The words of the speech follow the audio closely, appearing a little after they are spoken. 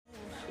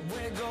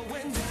We're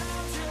going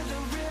down to the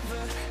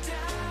river,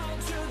 down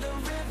to the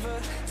river,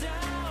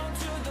 down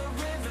to the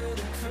river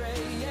to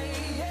pray.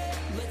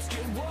 Let's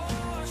get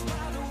washed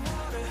by the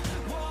water,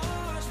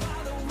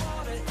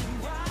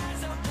 and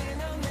rise up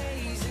in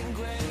amazing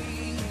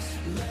grace.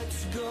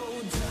 Let's go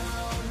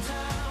down,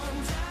 down,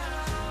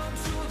 down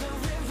to the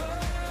river.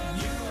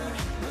 You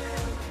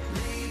will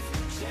leave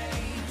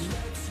change.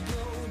 Let's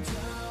go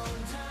down,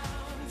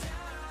 down,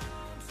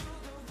 down to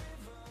the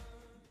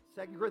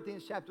river. 2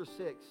 Corinthians chapter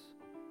 6.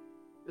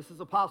 This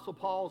is Apostle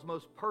Paul's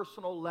most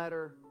personal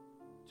letter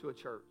to a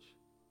church,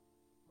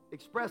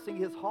 expressing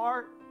his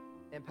heart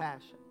and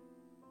passion.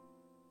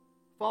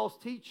 False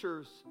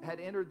teachers had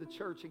entered the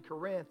church in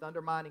Corinth,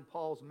 undermining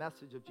Paul's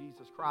message of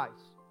Jesus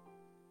Christ.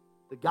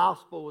 The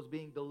gospel was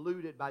being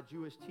diluted by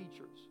Jewish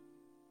teachers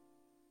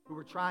who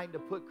were trying to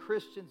put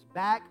Christians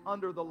back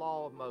under the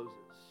law of Moses.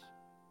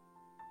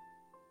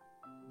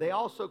 They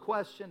also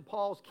questioned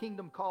Paul's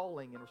kingdom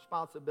calling and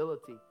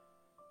responsibility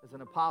as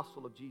an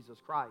apostle of Jesus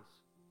Christ.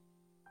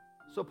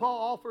 So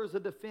Paul offers a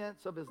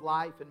defense of his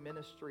life and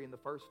ministry in the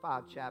first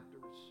 5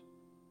 chapters,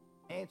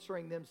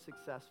 answering them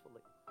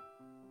successfully.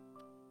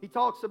 He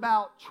talks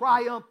about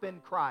triumph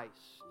in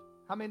Christ.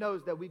 How many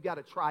knows that we've got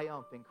a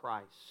triumph in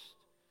Christ?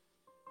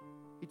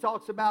 He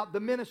talks about the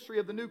ministry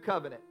of the new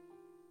covenant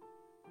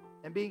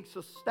and being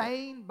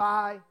sustained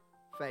by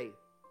faith.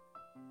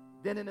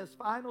 Then in his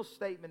final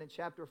statement in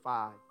chapter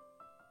 5,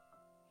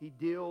 he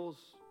deals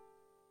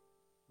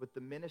with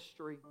the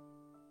ministry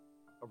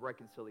of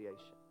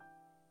reconciliation.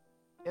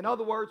 In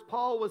other words,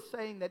 Paul was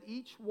saying that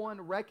each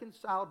one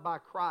reconciled by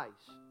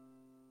Christ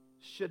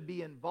should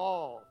be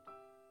involved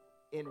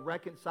in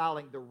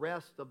reconciling the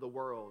rest of the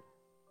world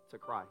to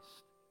Christ.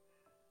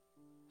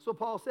 So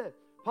Paul said,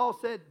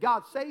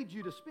 God saved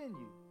you to spin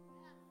you.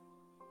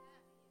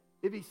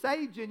 If he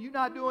saved you and you're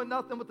not doing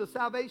nothing with the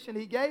salvation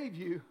he gave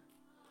you,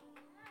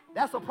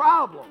 that's a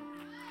problem.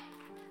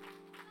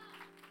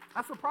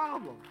 That's a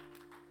problem.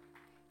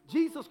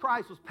 Jesus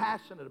Christ was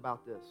passionate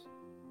about this.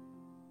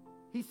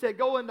 He said,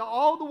 go into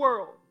all the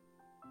world,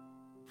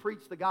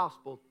 preach the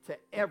gospel to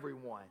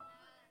everyone.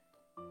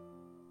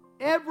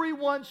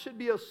 Everyone should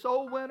be a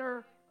soul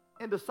winner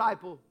and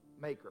disciple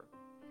maker.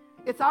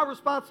 It's our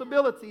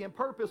responsibility and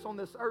purpose on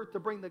this earth to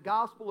bring the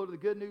gospel or the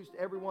good news to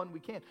everyone we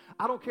can.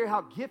 I don't care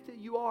how gifted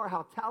you are,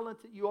 how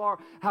talented you are,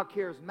 how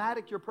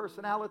charismatic your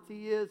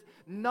personality is.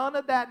 None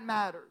of that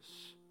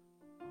matters.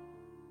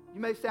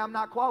 You may say, I'm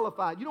not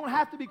qualified. You don't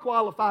have to be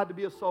qualified to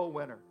be a soul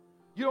winner.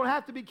 You don't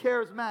have to be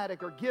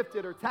charismatic or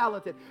gifted or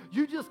talented.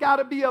 You just got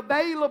to be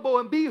available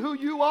and be who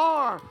you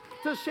are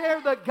to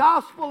share the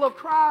gospel of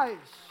Christ.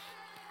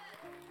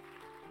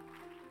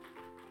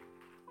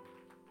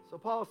 So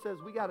Paul says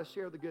we got to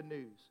share the good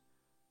news.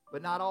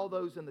 But not all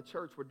those in the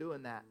church were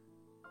doing that.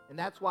 And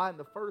that's why in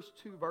the first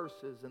 2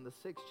 verses in the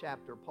 6th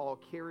chapter, Paul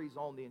carries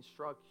on the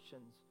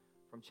instructions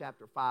from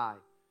chapter 5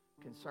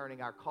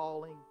 concerning our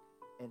calling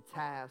and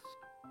task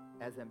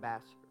as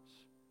ambassadors.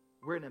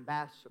 We're an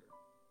ambassador.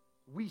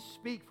 We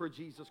speak for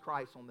Jesus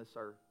Christ on this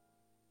earth.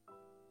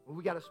 And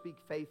we got to speak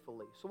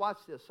faithfully. So watch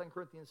this, 2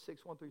 Corinthians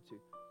 6, 1 through 2.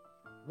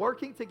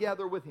 Working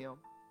together with him,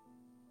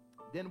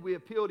 then we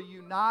appeal to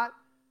you not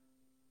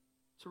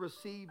to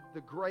receive the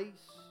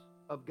grace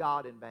of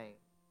God in vain.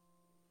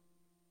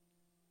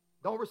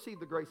 Don't receive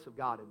the grace of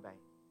God in vain.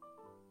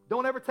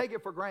 Don't ever take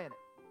it for granted.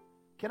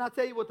 Can I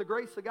tell you what the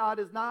grace of God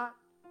is not?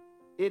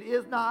 It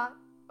is not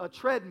a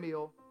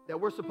treadmill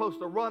that we're supposed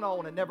to run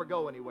on and never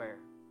go anywhere.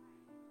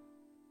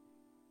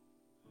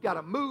 You've got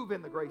to move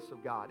in the grace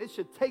of God. It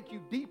should take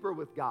you deeper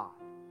with God.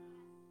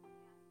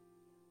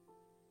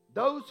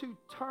 Those who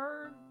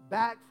turn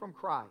back from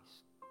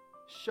Christ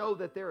show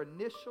that their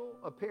initial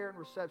apparent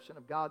reception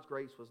of God's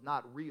grace was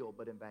not real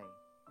but in vain,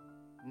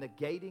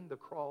 negating the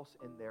cross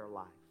in their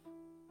life.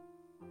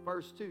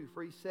 Verse 2,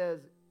 for he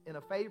says, in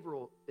a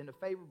favorable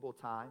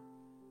time,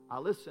 I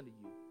listened to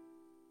you,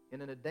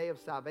 and in a day of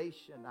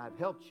salvation I've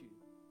helped you.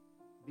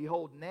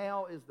 Behold,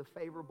 now is the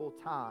favorable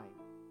time.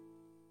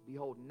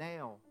 Behold,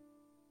 now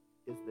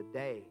is the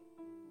day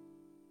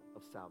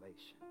of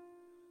salvation.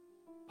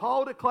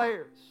 Paul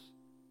declares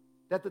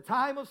that the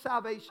time of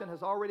salvation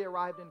has already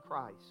arrived in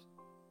Christ,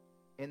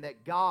 and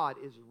that God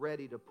is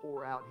ready to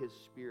pour out his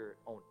Spirit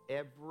on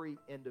every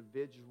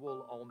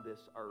individual on this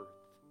earth.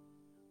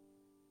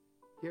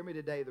 Hear me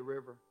today, the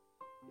river.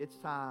 It's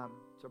time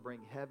to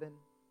bring heaven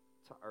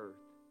to earth.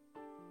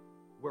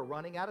 We're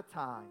running out of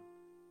time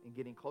and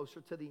getting closer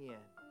to the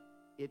end.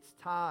 It's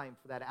time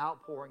for that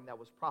outpouring that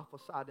was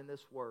prophesied in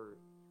this word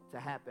to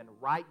happen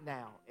right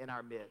now in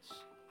our midst.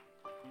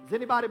 Does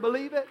anybody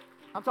believe it?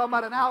 I'm talking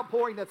about an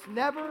outpouring that's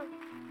never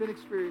been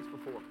experienced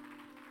before.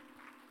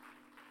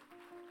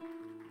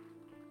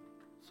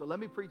 So let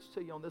me preach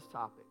to you on this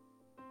topic.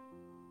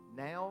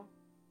 Now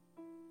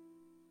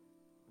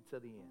until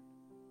the end.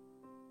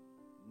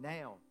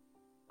 Now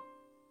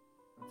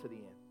until the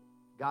end.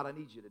 God, I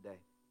need you today.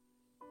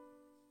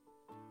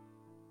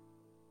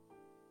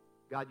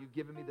 God, you've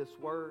given me this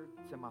word.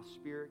 It's in my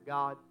spirit,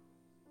 God.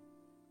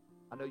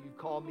 I know you've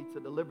called me to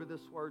deliver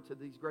this word to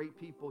these great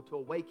people, to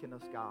awaken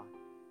us, God.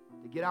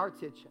 to get our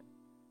attention,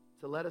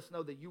 to let us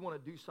know that you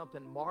want to do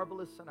something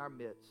marvelous in our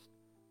midst.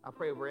 I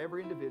pray over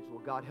every individual.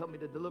 God, help me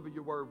to deliver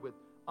your word with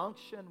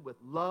unction, with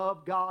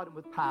love, God, and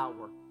with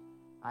power.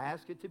 I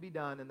ask it to be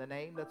done in the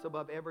name that's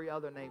above every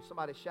other name.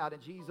 Somebody shout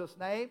in Jesus'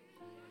 name.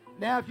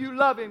 Now, if you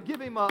love him, give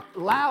him a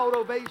loud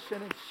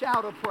ovation and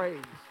shout of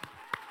praise.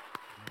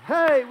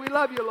 Hey, we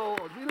love you,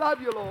 Lord. We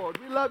love you, Lord.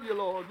 We love you,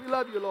 Lord. We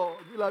love you, Lord.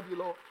 We love you,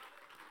 Lord.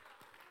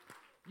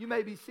 You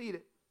may be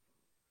seated.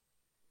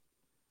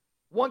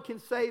 One can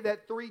say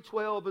that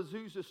 312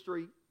 Azusa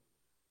Street,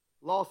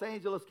 Los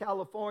Angeles,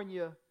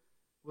 California,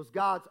 was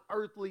God's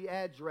earthly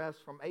address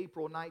from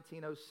April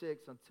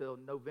 1906 until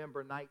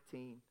November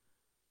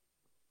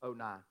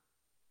 1909.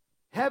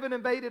 Heaven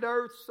invaded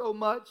earth so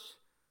much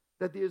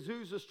that the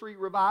Azusa Street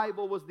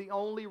revival was the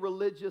only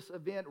religious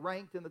event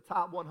ranked in the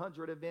top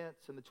 100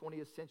 events in the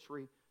 20th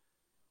century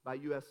by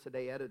U.S.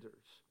 Today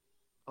editors,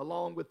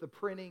 along with the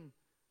printing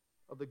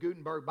of the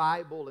Gutenberg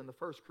Bible and the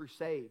First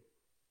Crusade.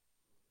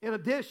 In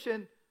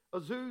addition,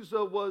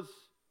 Azusa was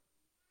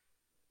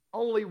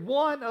only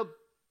one of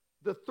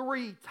the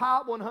 3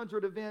 top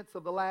 100 events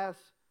of the last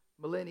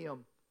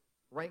millennium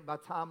ranked by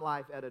Time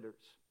Life editors.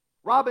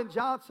 Robin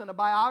Johnson, a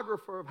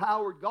biographer of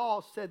Howard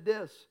Goss, said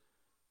this: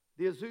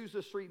 the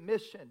Azusa Street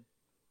mission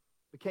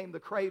became the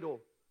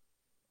cradle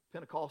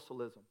of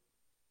Pentecostalism.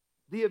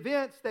 The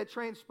events that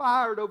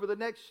transpired over the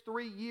next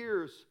 3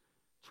 years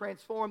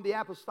transformed the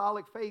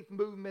apostolic faith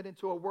movement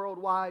into a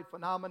worldwide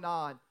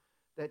phenomenon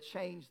that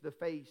changed the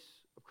face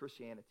of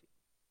Christianity.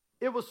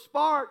 It was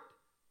sparked,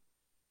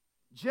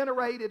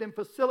 generated, and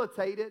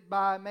facilitated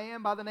by a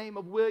man by the name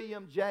of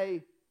William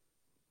J.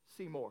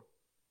 Seymour,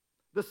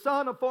 the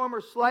son of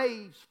former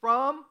slaves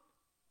from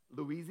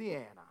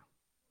Louisiana.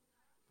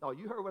 Oh,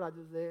 you heard what I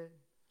just said?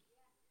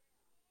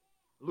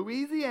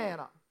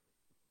 Louisiana,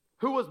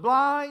 who was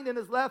blind in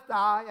his left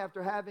eye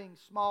after having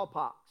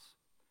smallpox.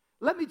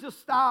 Let me just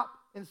stop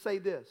and say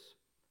this.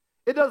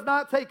 It does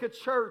not take a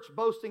church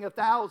boasting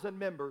 1,000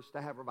 members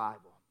to have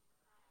revival.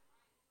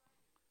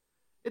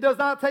 It does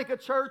not take a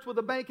church with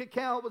a bank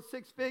account with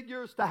 6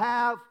 figures to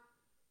have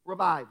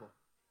revival.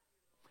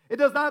 It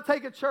does not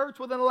take a church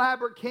with an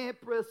elaborate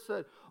campus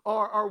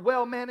or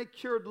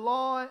well-manicured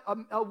lawn,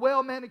 a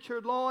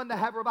well-manicured lawn to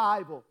have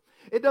revival.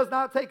 It does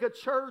not take a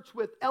church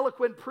with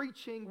eloquent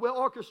preaching,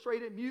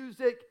 well-orchestrated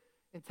music,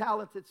 and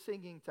talented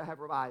singing to have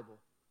revival.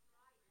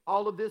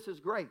 All of this is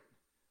great,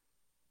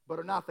 but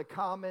are not the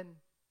common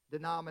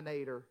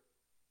denominator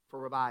for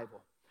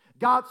revival.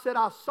 God said,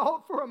 I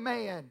sought for a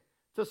man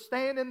to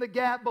stand in the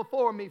gap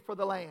before me for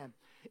the land.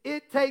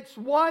 It takes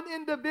one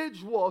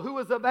individual who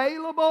is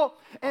available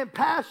and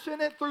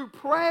passionate through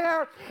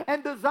prayer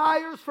and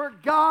desires for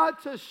God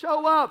to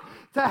show up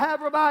to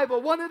have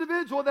revival. One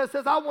individual that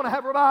says, I want to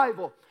have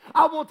revival.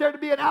 I want there to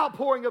be an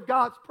outpouring of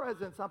God's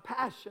presence. I'm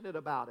passionate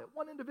about it.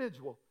 One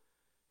individual.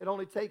 It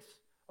only takes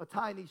a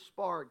tiny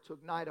spark to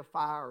ignite a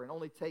fire. It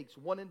only takes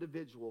one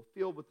individual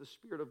filled with the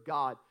Spirit of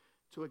God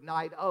to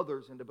ignite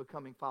others into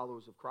becoming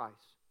followers of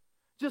Christ.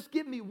 Just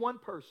give me one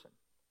person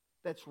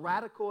that's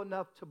radical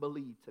enough to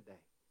believe today,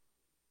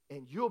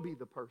 and you'll be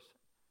the person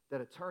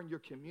that'll turn your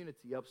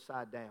community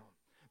upside down,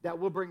 that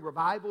will bring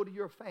revival to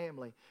your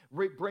family,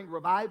 bring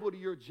revival to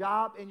your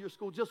job and your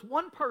school. Just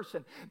one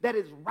person that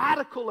is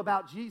radical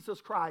about Jesus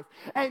Christ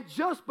and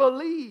just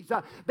believes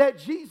that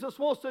Jesus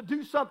wants to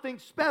do something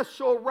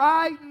special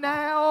right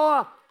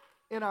now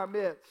in our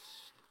midst.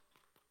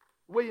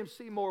 William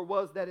Seymour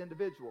was that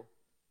individual.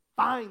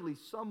 Finally,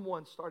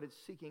 someone started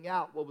seeking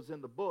out what was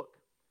in the book.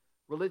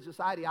 Religious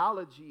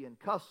ideology and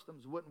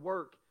customs wouldn't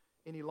work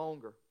any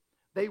longer.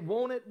 They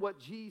wanted what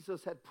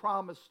Jesus had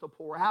promised to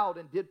pour out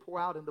and did pour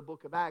out in the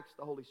book of Acts,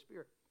 the Holy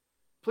Spirit.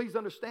 Please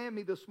understand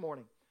me this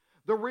morning.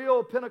 The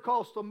real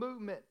Pentecostal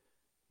movement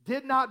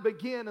did not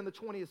begin in the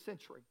 20th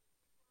century.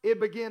 It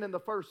began in the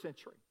first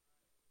century.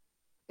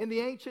 In the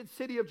ancient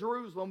city of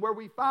Jerusalem, where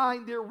we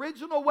find the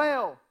original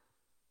well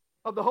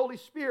of the Holy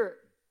Spirit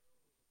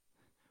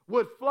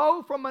would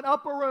flow from an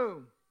upper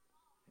room,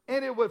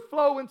 and it would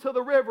flow into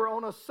the river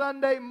on a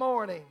Sunday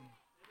morning.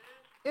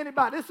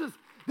 Anybody?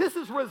 This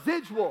is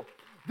residual.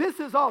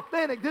 This is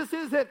authentic. This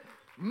isn't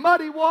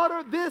muddy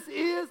water. This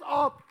is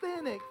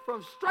authentic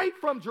straight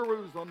from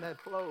Jerusalem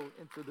that flowed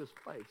into this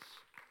place.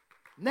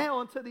 Now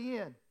unto the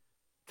end,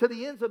 to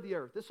the ends of the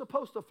earth. It's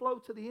supposed to flow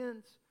to the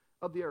ends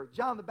of the earth.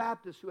 John the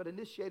Baptist, who had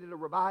initiated a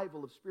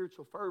revival of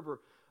spiritual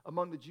fervor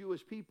among the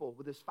Jewish people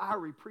with his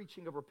fiery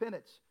preaching of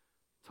repentance,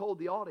 told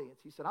the audience,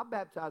 he said, I'm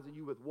baptizing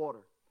you with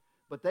water,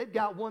 but they've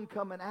got one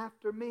coming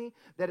after me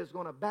that is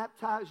going to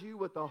baptize you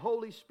with the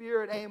Holy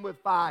Spirit and with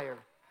fire.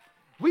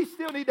 We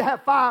still need to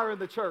have fire in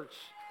the church.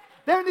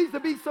 There needs to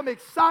be some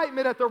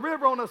excitement at the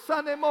river on a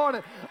Sunday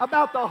morning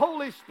about the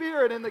Holy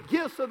Spirit and the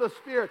gifts of the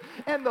Spirit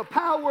and the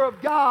power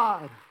of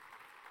God.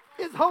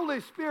 It's Holy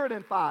Spirit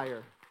and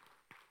fire.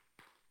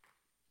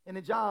 And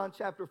in John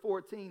chapter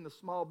 14, the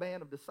small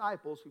band of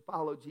disciples who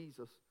followed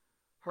Jesus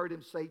heard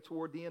him say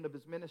toward the end of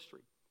his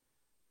ministry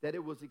that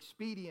it was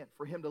expedient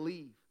for him to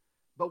leave.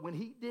 But when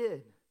he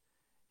did,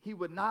 he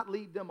would not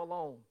leave them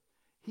alone.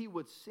 He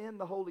would send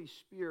the Holy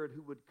Spirit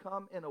who would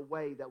come in a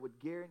way that would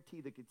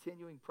guarantee the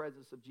continuing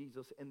presence of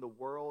Jesus in the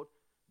world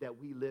that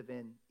we live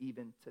in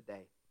even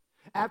today.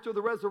 After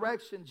the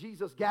resurrection,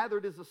 Jesus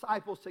gathered his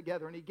disciples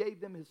together and he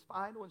gave them his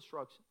final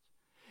instructions.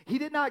 He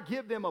did not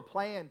give them a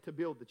plan to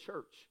build the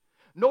church,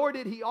 nor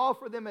did he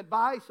offer them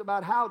advice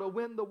about how to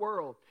win the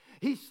world.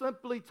 He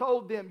simply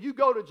told them, you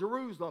go to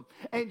Jerusalem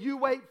and you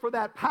wait for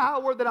that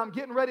power that I'm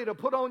getting ready to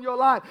put on your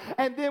life.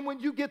 And then when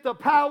you get the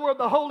power of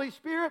the Holy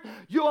Spirit,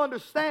 you'll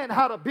understand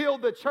how to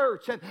build the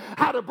church and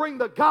how to bring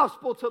the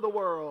gospel to the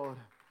world.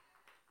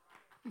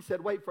 He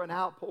said, wait for an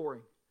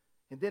outpouring.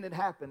 And then it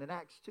happened in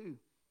Acts 2.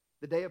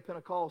 The day of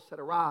Pentecost had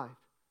arrived,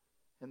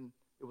 and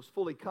it was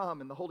fully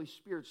come, and the Holy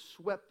Spirit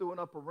swept through an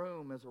upper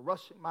room as a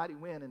rushing mighty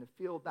wind, and it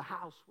filled the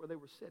house where they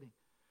were sitting.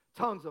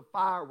 Tongues of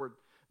fire would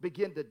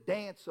begin to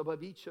dance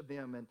above each of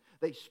them, and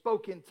they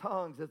spoke in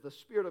tongues as the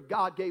Spirit of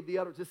God gave the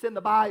utterance. It's in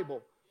the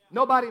Bible.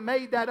 Nobody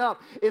made that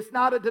up. It's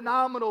not a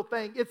denominational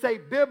thing. It's a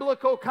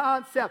biblical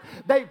concept.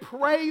 They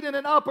prayed in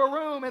an upper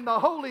room, and the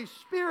Holy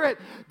Spirit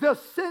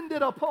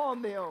descended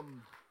upon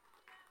them.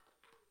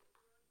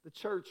 The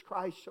church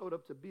Christ showed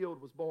up to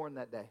build was born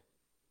that day.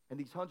 And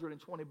these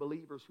 120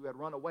 believers who had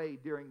run away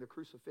during the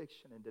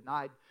crucifixion and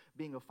denied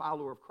being a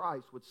follower of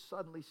Christ would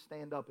suddenly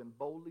stand up and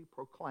boldly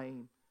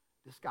proclaim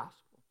this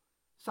gospel.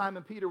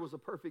 Simon Peter was a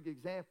perfect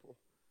example.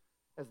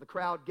 As the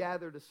crowd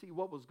gathered to see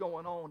what was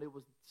going on, it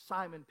was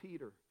Simon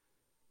Peter,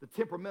 the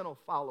temperamental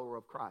follower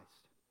of Christ.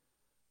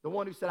 The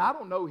one who said, I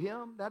don't know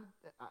him.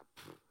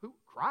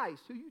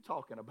 Christ? Who are you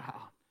talking about?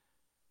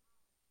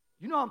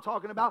 You know what I'm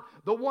talking about.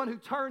 The one who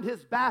turned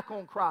his back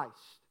on Christ.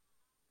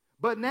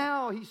 But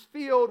now he's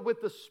filled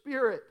with the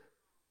Spirit.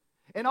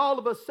 And all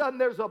of a sudden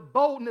there's a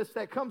boldness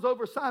that comes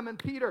over Simon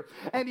Peter.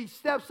 And he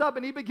steps up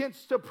and he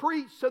begins to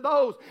preach to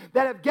those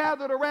that have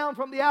gathered around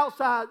from the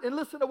outside. And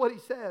listen to what he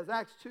says,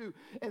 Acts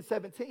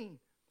 2:17.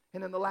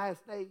 And in the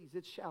last days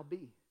it shall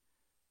be,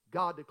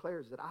 God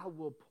declares that I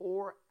will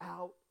pour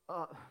out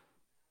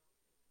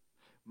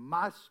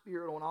my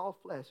Spirit on all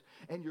flesh,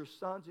 and your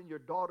sons and your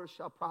daughters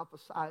shall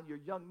prophesy, and your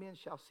young men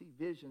shall see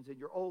visions, and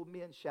your old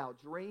men shall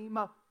dream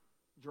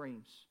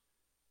dreams.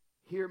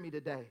 Hear me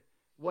today.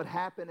 What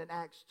happened in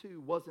Acts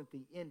 2 wasn't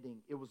the ending.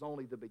 It was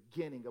only the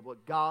beginning of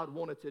what God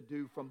wanted to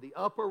do from the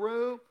upper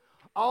room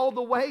all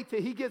the way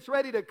till he gets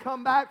ready to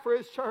come back for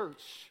his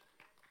church.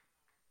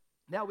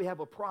 Now we have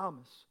a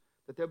promise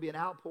that there'll be an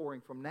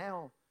outpouring from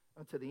now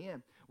unto the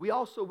end. We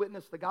also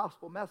witnessed the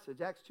gospel message.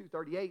 Acts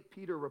 2:38,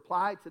 Peter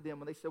replied to them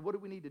when they said, what do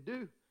we need to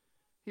do?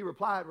 He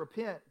replied,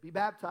 repent, be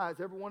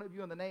baptized, every one of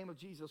you in the name of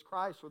Jesus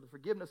Christ for the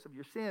forgiveness of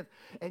your sins,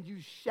 and you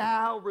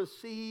shall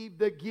receive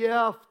the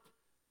gift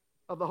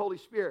of the Holy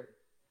Spirit.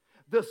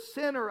 The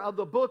center of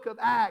the book of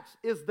Acts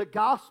is the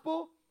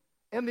gospel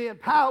and the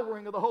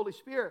empowering of the Holy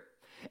Spirit.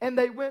 And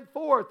they went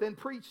forth and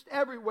preached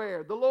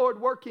everywhere, the Lord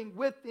working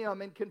with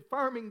them and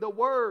confirming the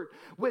word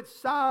with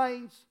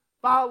signs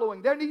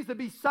following. There needs to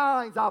be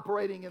signs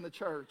operating in the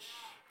church.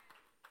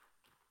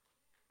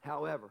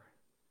 However,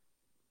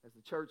 as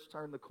the church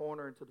turned the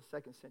corner into the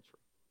 2nd century,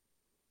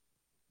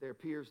 there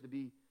appears to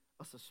be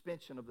a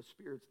suspension of the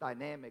Spirit's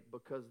dynamic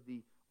because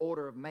the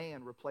order of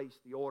man replaced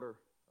the order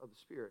of the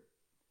Spirit.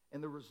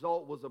 And the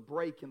result was a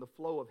break in the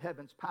flow of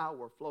heaven's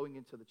power flowing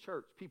into the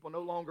church. People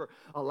no longer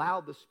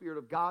allowed the Spirit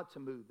of God to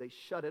move. They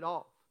shut it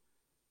off.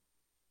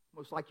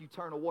 Most like you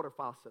turn a water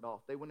faucet off.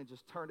 They went and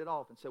just turned it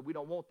off and said, we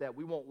don't want that.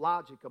 We want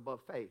logic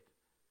above faith.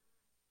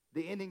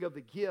 The ending of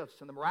the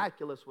gifts and the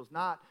miraculous was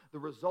not the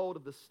result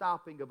of the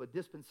stopping of a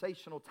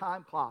dispensational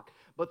time clock,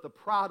 but the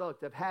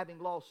product of having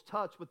lost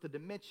touch with the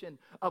dimension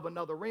of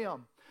another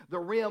realm. The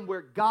realm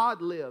where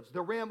God lives,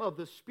 the realm of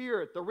the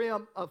Spirit, the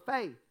realm of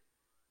faith.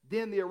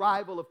 Then the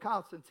arrival of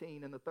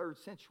Constantine in the 3rd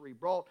century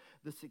brought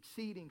the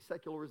succeeding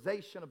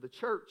secularization of the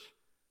church.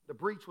 The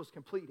breach was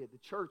completed. The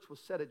church was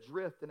set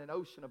adrift in an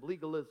ocean of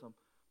legalism,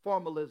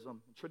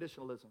 formalism, and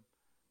traditionalism.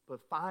 But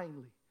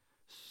finally,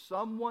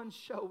 someone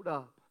showed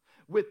up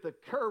with the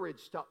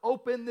courage to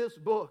open this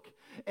book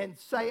and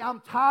say, I'm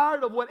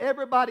tired of what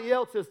everybody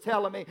else is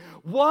telling me.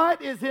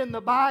 What is in the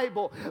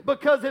Bible?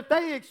 Because if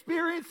they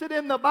experience it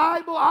in the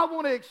Bible, I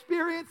want to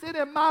experience it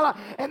in my life.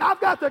 And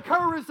I've got the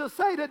courage to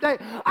say today,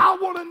 I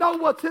want to know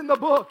what's in the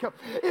book.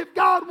 If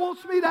God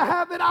wants me to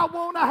have it, I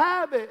want to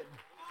have it.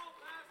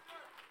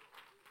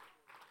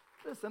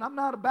 Listen, I'm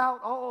not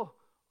about all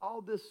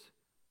this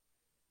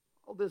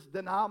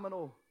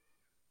denominational,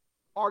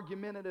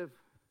 argumentative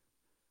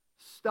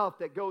stuff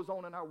that goes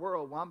on in our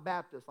world. Well, I'm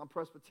Baptist, I'm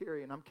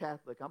Presbyterian, I'm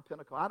Catholic, I'm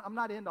Pentecostal. I'm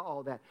not into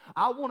all that.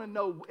 I want to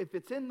know if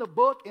it's in the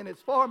book and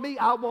it's for me,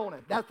 I want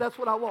it. That's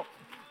what I want.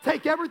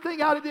 Take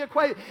everything out of the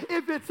equation.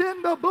 If it's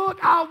in the book,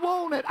 I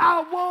want it.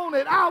 I want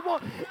it. I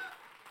want it.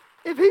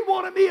 If he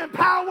wanted me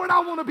empowered, I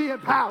want to be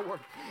empowered.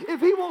 If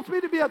he wants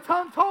me to be a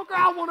tongue talker,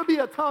 I want to be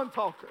a tongue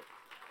talker.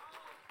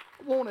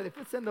 I want it. If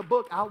it's in the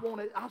book, I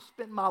want it. I'll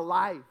spend my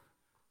life.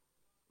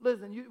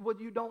 Listen, what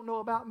you don't know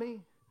about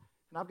me,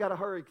 and I've got to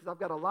hurry because I've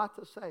got a lot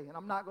to say, and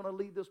I'm not going to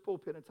leave this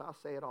pulpit until I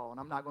say it all, and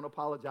I'm not going to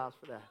apologize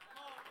for that.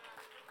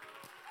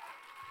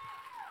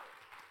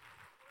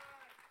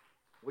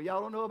 Well,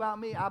 y'all don't know about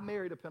me. I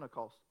married a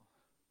Pentecostal.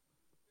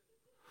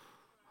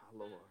 My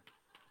Lord.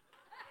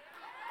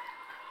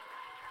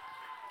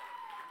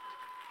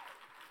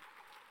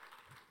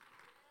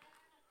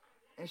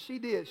 And she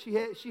did.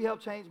 She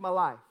helped change my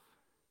life.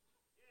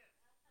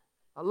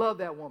 I love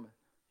that woman.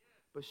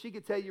 But she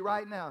could tell you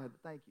right now,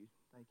 thank you.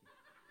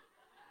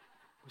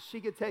 But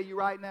she could tell you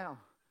right now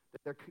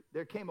that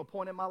there came a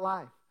point in my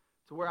life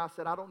to where I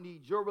said, I don't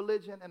need your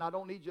religion, and I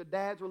don't need your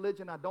dad's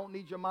religion. I don't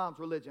need your mom's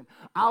religion.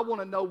 I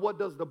want to know, what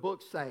does the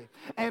book say?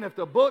 And if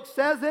the book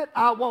says it,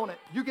 I want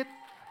it.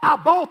 I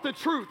bought the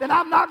truth, and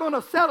I'm not going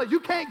to sell it. You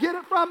can't get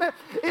it from it.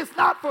 It's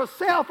not for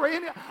sale for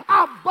any.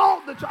 I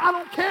bought the truth. I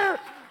don't care.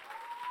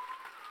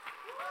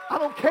 I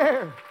don't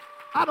care.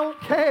 I don't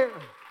care.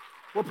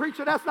 Well,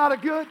 preacher, that's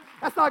not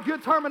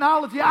good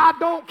terminology. I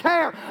don't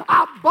care.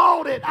 I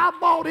bought it. I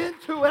bought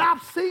into it.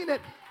 I've seen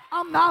it.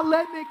 I'm not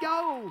letting it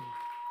go.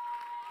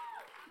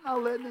 I'm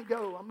not letting it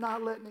go. I'm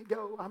not letting it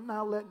go. I'm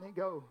not letting it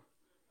go.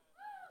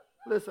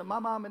 Listen, my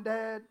mom and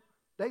dad,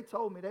 they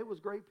told me they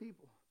was great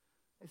people.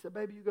 They said,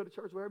 baby, you go to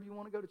church wherever you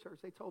want to go to church.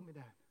 They told me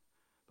that.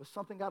 But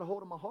something got a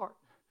hold of my heart.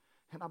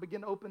 And I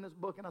began to open this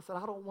book, and I said,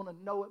 I don't want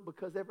to know it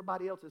because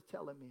everybody else is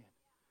telling me it.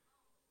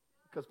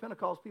 Because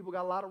Pentecost people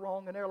got a lot of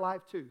wrong in their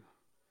life too.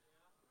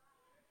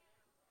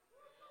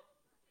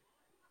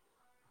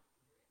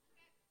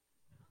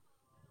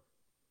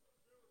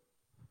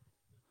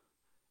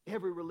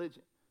 Every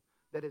religion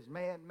that is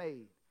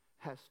man-made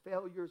has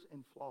failures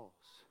and flaws.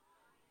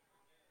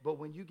 But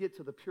when you get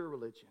to the pure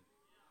religion,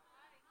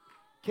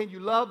 can you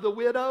love the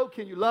widow?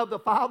 Can you love the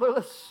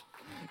fatherless?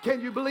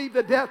 Can you believe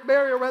the death,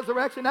 burial,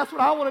 resurrection? That's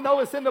what I want to know.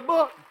 It's in the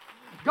book.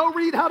 Go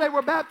read how they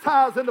were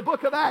baptized in the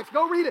book of Acts.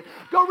 Go read it.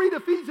 Go read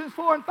Ephesians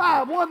 4 and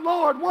 5. One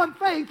Lord, one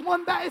faith,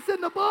 one baptism. It's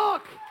in the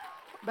book.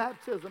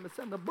 Baptism, it's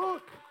in the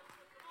book.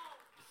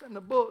 It's in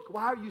the book.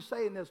 Why are you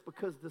saying this?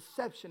 Because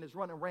deception is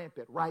running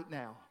rampant right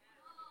now.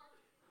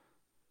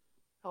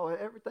 Oh,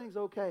 everything's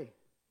okay.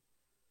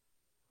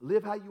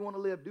 Live how you want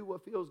to live. Do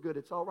what feels good.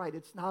 It's all right.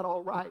 It's not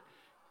all right.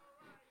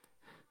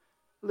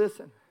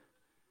 Listen,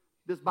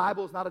 this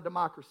Bible is not a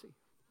democracy.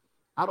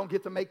 I don't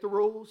get to make the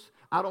rules.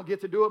 I don't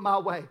get to do it my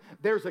way.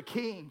 There's a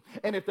king.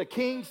 And if the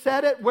king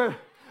said it, where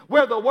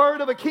the word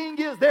of a king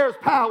is, there's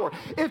power.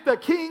 If the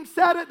king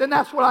said it, then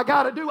that's what I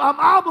got to do. I'm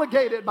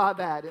obligated by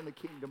that in the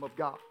kingdom of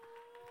God.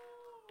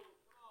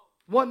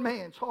 One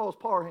man, Charles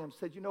Parham,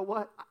 said, you know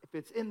what? If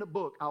it's in the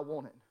book, I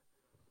want it.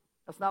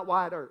 That's not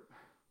Wyatt Earp.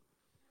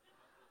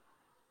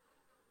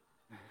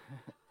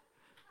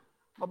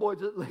 My boy,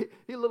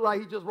 he looked like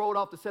he just rolled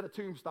off the set of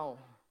Tombstone.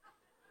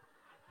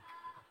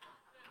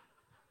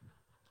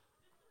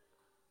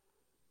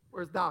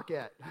 Where's Doc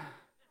at?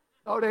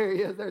 Oh, there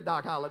he is. There's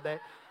Doc Holliday.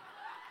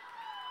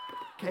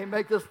 Can't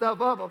make this stuff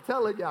up. I'm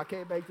telling you, I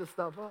can't make this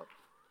stuff up.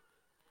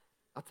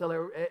 I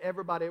tell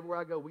everybody everywhere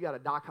I go, we got a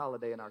Doc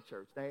Holliday in our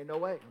church. There ain't no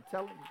way. I'm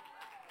telling you.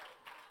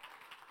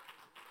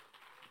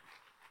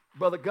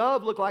 Brother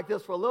Gov looked like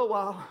this for a little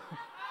while.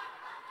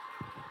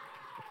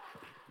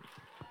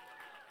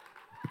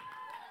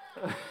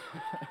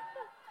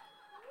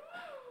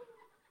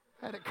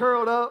 Had it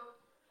curled up.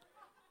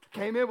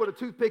 Came in with a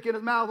toothpick in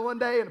his mouth one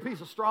day and a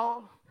piece of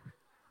straw.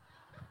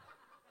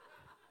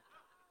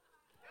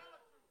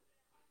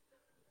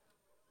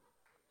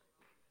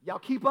 Y'all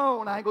keep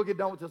on. I ain't going to get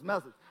done with this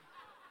message.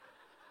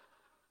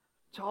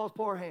 Charles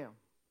Parham.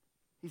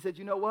 He said,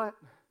 you know what?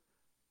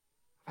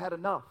 I've had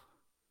enough.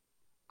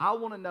 I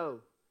want to know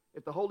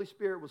if the Holy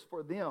Spirit was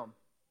for them,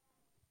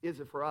 is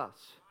it for us?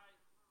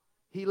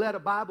 He led a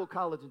Bible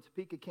college in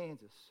Topeka,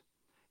 Kansas.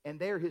 And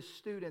there his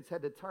students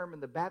had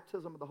determined the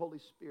baptism of the Holy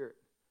Spirit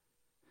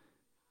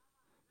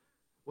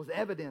was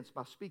evidenced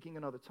by speaking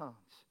in other tongues.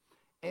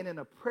 And in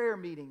a prayer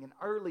meeting in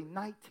early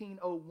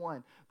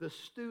 1901, the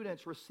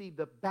students received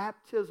the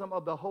baptism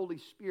of the Holy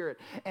Spirit.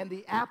 And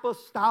the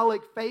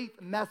apostolic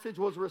faith message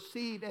was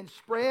received and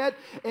spread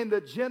in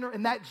that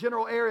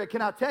general area.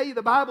 Can I tell you,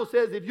 the Bible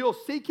says if you'll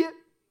seek it,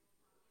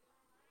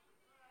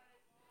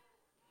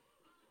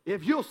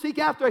 if you'll seek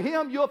after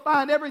him, you'll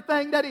find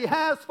everything that he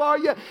has for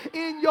you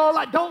in your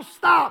life. Don't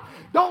stop.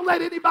 Don't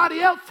let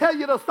anybody else tell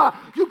you to stop.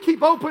 You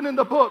keep opening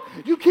the book.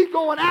 You keep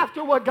going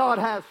after what God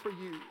has for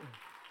you.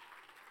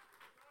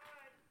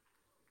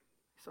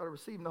 He started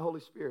receiving the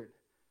Holy Spirit.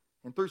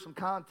 And through some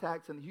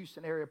contacts in the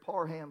Houston area,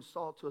 Parham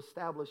sought to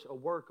establish a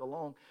work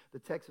along the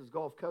Texas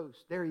Gulf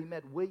Coast. There he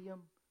met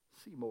William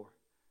Seymour.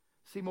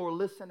 Seymour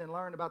listened and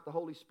learned about the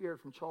Holy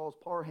Spirit from Charles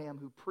Parham,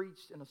 who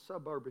preached in a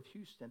suburb of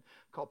Houston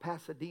called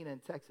Pasadena in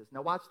Texas.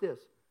 Now watch this.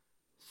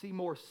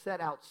 Seymour sat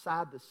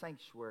outside the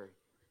sanctuary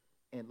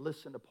and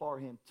listened to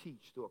Parham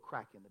teach through a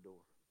crack in the door.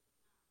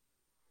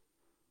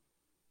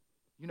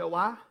 You know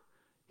why?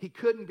 He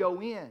couldn't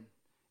go in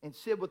and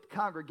sit with the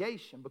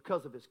congregation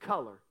because of his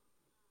color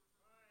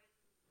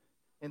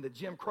and the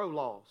Jim Crow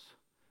laws.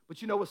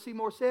 But you know what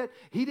Seymour said?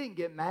 He didn't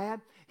get mad.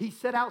 He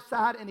sat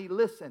outside and he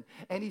listened.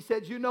 And he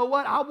said, you know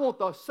what? I want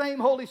the same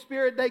Holy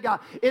Spirit they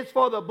got. It's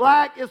for the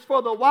black. It's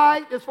for the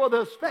white. It's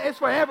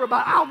for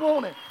everybody. I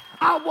want it.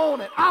 I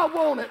want it. I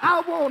want it.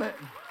 I want it.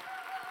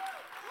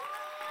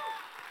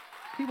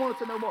 He wanted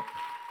to know more.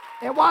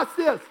 And watch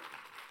this.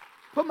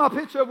 Put my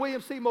picture of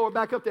William Seymour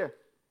back up there.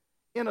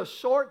 In a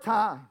short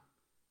time,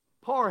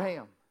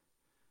 Parham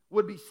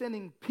would be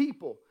sending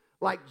people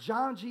like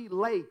John G.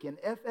 Lake and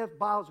F.F.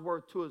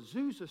 Bosworth to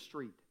Azusa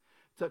Street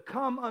to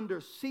come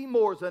under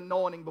Seymour's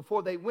anointing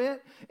before they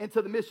went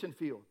into the mission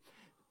field.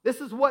 This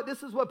is what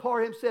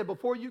Parham said.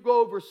 Before you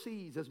go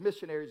overseas as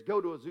missionaries, go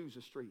to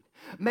Azusa Street.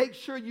 Make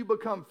sure you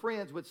become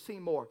friends with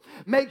Seymour.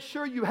 Make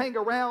sure you hang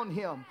around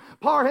him.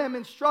 Parham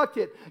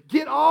instructed,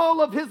 get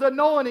all of his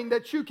anointing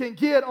that you can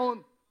get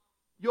on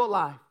your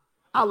life.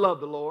 I love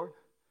the Lord.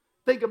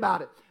 Think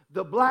about it.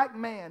 The black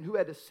man who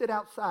had to sit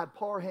outside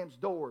Parham's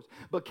doors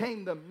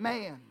became the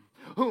man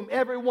whom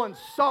everyone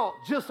sought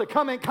just to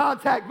come in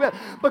contact with,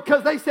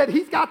 because they said,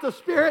 he's got the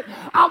Spirit.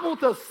 I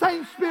want the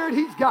same Spirit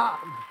he's got.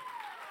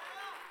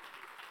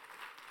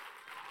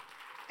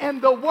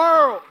 And the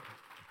world,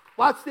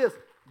 watch this,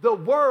 the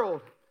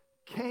world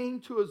came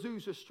to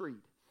Azusa Street.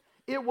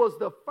 It was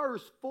the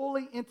first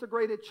fully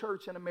integrated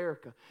church in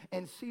America,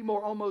 and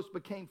Seymour almost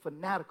became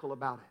fanatical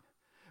about it.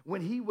 When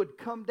he would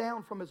come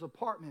down from his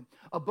apartment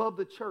above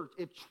the church,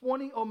 if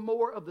 20 or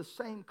more of the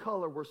same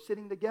color were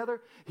sitting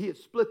together, he had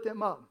split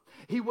them up.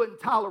 He wouldn't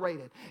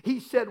tolerate it. He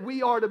said,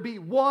 we are to be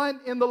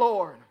one in the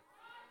Lord.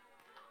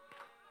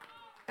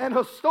 And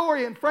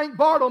historian Frank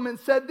Bartleman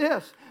said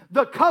this,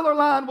 the color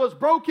line was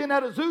broken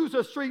at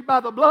Azusa Street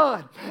by the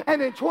blood.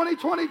 And in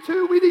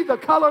 2022, we need the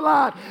color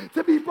line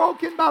to be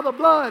broken by the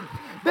blood.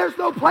 There's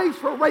no place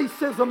for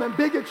racism and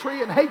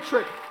bigotry and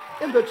hatred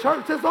in the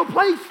church. There's no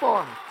place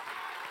for it.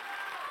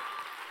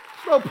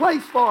 There's no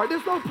place for it.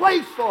 There's no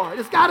place for it.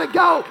 It's got to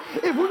go.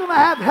 If we're going to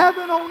have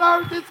heaven on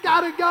earth, it's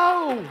got to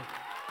go.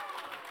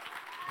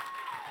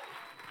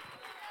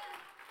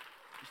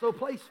 There's no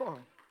place for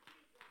it.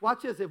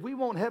 Watch this. If we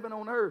want heaven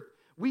on earth,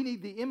 we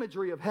need the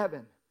imagery of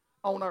heaven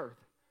on earth.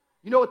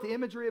 You know what the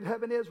imagery of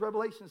heaven is?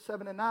 Revelation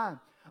 7 and 9.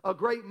 A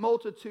great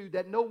multitude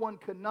that no one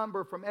could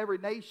number, from every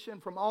nation,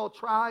 from all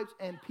tribes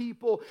and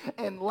people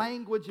and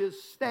languages,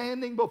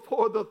 standing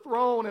before the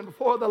throne and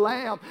before the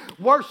Lamb,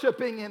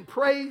 worshiping and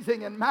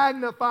praising and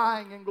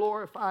magnifying and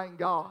glorifying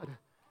God.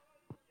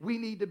 We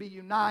need to be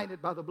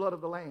united by the blood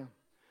of the Lamb,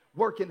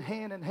 working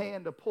hand in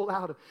hand to pull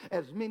out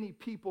as many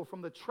people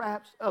from the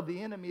traps of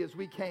the enemy as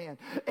we can.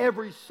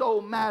 Every soul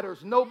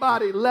matters.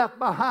 Nobody left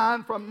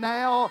behind from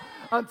now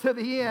until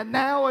the end.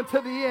 Now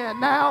until the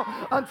end.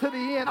 Now until the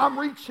end. I'm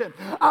reaching.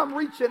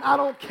 I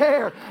don't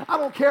care. I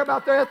don't care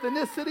about their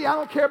ethnicity. I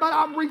don't care about it.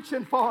 I'm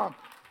reaching for them.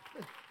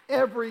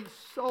 Every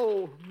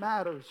soul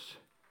matters.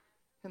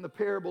 In the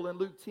parable in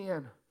Luke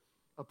 10,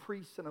 a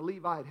priest and a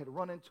Levite had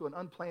run into an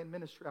unplanned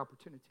ministry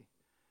opportunity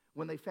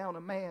when they found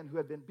a man who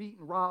had been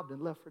beaten, robbed,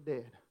 and left for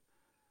dead.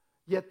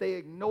 Yet they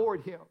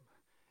ignored him,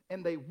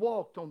 and they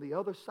walked on the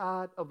other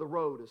side of the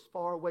road as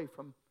far away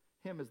from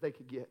him as they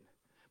could get.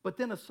 But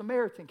then a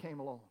Samaritan came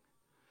along.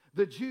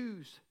 The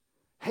Jews'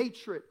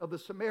 hatred of the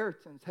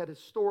Samaritans had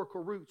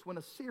historical roots. When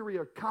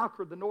Assyria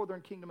conquered the northern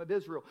kingdom of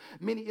Israel,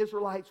 many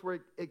Israelites were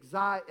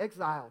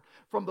exiled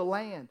from the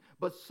land,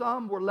 but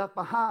some were left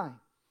behind.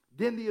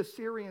 Then the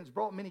Assyrians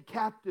brought many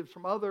captives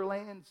from other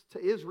lands to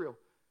Israel.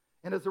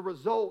 And as a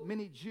result,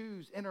 many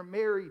Jews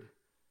intermarried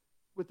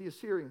with the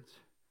Assyrians.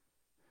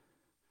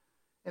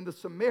 And the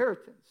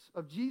Samaritans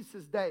of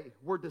Jesus' day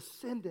were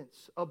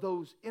descendants of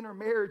those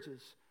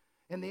intermarriages.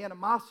 And the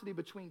animosity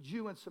between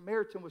Jew and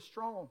Samaritan was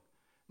strong.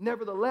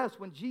 Nevertheless,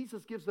 when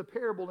Jesus gives the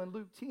parable in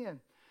Luke 10,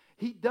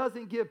 he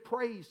doesn't give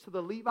praise to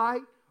the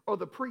Levite or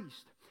the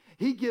priest.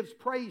 He gives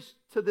praise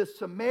to this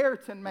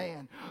Samaritan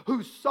man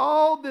who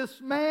saw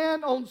this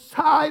man on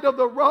side of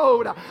the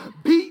road,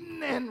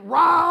 beaten and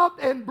robbed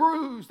and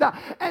bruised.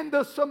 And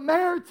the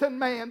Samaritan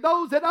man,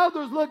 those that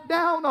others looked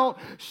down on,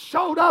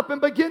 showed up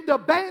and began to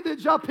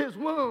bandage up his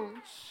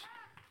wounds,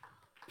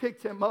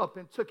 picked him up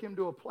and took him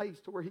to a place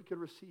to where he could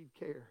receive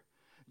care.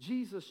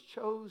 Jesus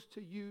chose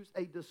to use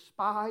a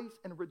despised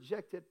and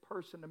rejected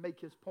person to make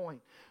his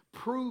point,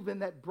 proving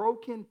that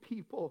broken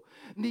people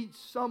need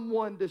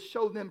someone to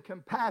show them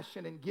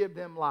compassion and give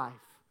them life.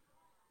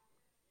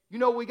 You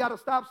know what we got to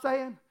stop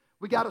saying?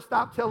 We got to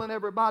stop telling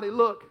everybody,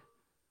 look,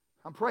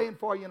 I'm praying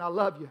for you and I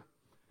love you.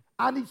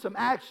 I need some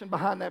action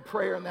behind that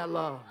prayer and that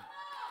love.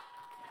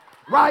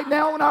 Right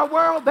now in our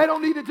world, they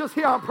don't need to just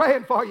hear I'm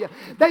praying for you.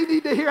 They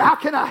need to hear, how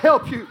can I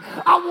help you?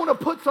 I want to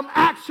put some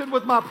action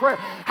with my prayer.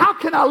 How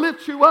can I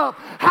lift you up?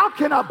 How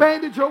can I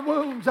bandage your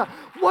wounds?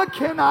 What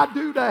can I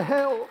do to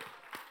help?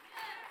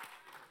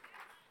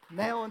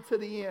 Now unto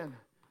the end,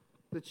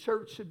 the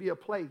church should be a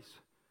place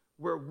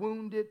where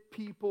wounded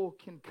people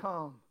can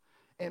come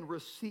and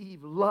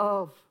receive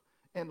love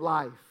and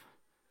life.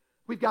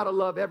 We've got to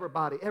love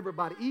everybody,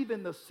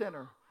 even the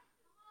sinner,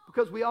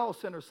 because we all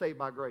sinners saved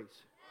by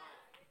grace.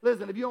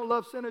 Listen, if you don't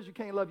love sinners, you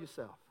can't love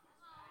yourself.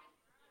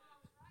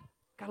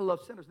 Got to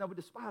love sinners. Now, we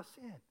despise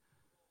sin.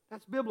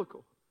 That's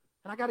biblical.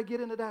 And I got to get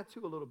into that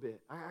too a little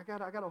bit. I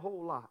got a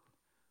whole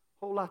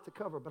lot to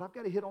cover, but I've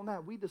got to hit on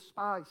that. We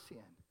despise sin.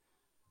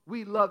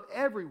 We love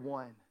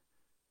everyone,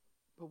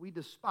 but we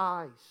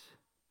despise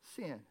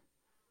sin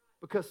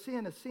because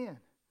sin is sin.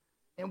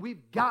 And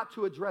we've got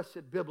to address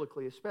it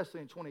biblically,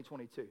 especially in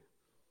 2022.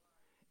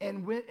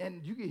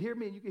 And you can hear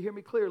me, and you can hear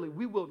me clearly.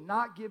 We will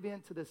not give in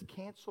to this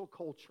cancel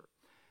culture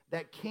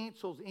that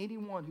cancels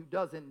anyone who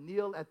doesn't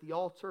kneel at the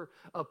altar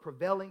of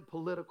prevailing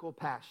political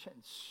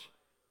passions.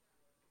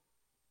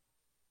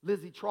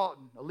 Lizzie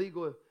Troughton, a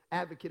legal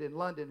advocate in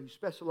London who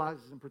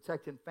specializes in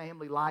protecting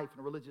family life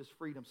and religious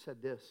freedom,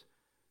 said this: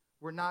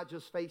 we're not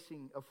just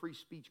facing a free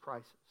speech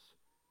crisis,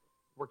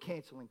 we're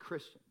canceling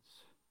Christians.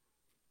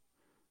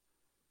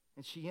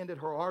 And she ended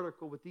her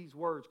article with these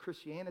words: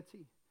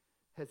 Christianity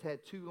has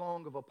had too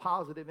long of a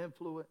positive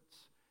influence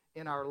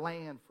in our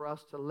land for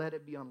us to let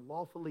it be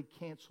unlawfully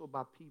canceled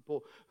by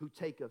people who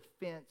take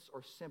offense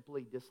or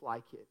simply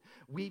dislike it.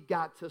 We've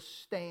got to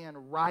stand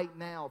right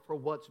now for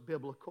what's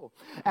biblical.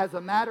 As a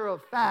matter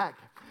of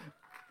fact,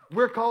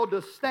 we're called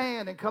to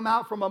stand and come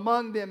out from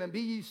among them and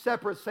be ye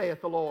separate, saith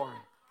the Lord.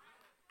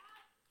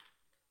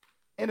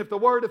 And if the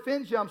word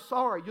offends you, I'm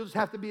sorry. You'll just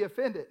have to be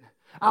offended.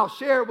 I'll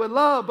share it with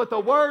love, but the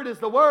word is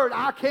the word.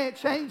 I can't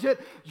change it.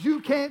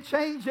 You can't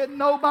change it.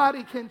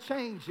 Nobody can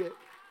change it.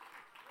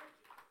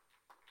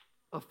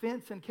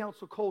 Offense and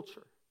counsel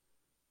culture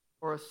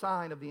are a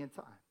sign of the end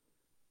time.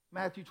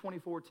 Matthew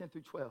 24, 10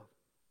 through 12.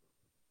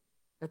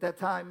 At that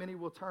time, many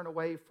will turn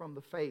away from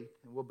the faith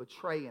and will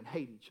betray and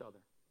hate each other.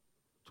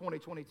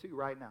 2022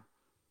 right now.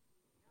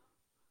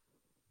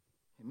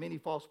 And many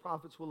false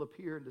prophets will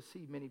appear and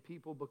deceive many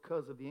people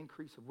because of the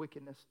increase of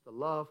wickedness. The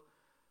love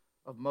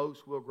of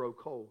most will grow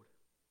cold.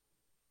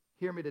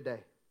 Hear me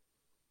today.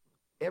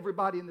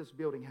 Everybody in this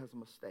building has a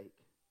mistake.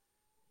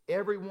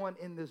 Everyone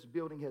in this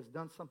building has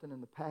done something in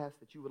the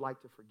past that you would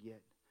like to forget.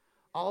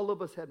 All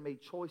of us had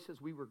made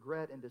choices we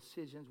regret and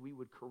decisions we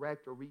would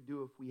correct or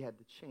redo if we had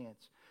the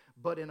chance.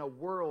 But in a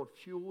world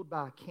fueled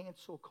by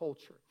cancel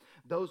culture,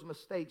 those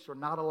mistakes are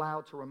not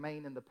allowed to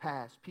remain in the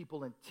past.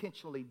 People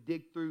intentionally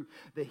dig through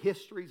the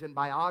histories and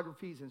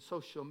biographies and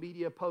social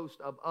media posts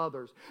of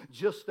others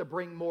just to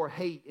bring more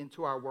hate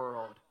into our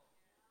world.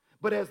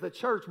 But as the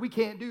church, we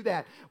can't do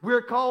that.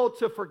 We're called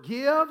to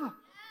forgive.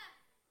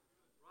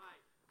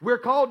 We're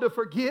called to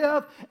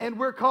forgive, and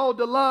we're called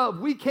to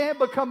love. We can't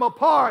become a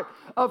part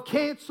of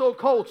cancel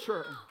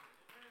culture.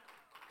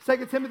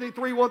 2 Timothy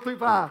 3, 1 through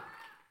 5.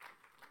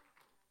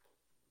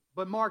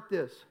 But mark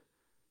this.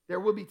 There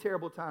will be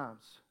terrible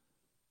times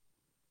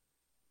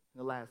in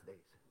the last days.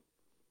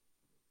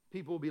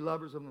 People will be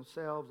lovers of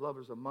themselves,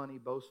 lovers of money,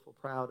 boastful,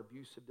 proud,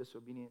 abusive,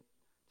 disobedient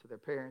to their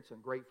parents,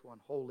 ungrateful,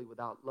 unholy,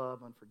 without love,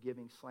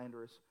 unforgiving,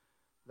 slanderous,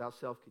 without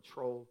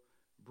self-control,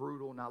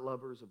 brutal, not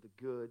lovers of the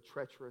good,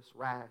 treacherous,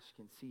 rash,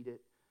 conceited,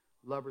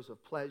 lovers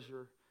of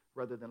pleasure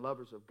rather than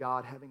lovers of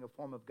God, having a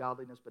form of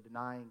godliness but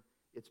denying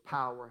its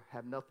power,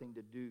 have nothing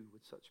to do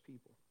with such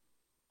people.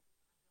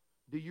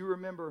 Do you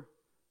remember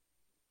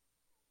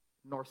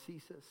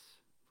Narcissus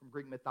from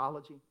Greek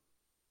mythology?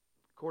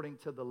 According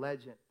to the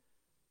legend,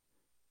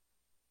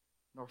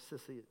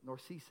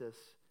 Narcissus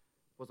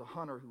was a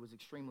hunter who was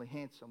extremely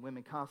handsome.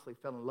 Women constantly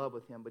fell in love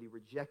with him, but he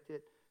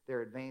rejected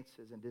their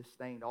advances and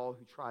disdained all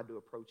who tried to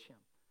approach him.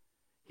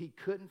 He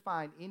couldn't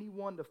find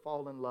anyone to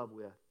fall in love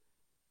with.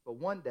 But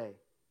one day,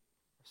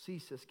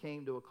 Narcissus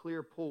came to a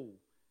clear pool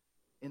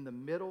in the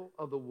middle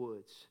of the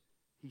woods.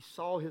 He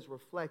saw his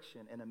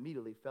reflection and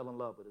immediately fell in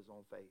love with his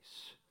own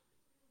face.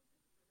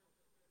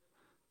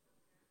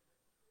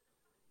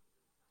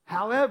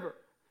 However,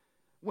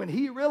 when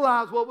he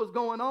realized what was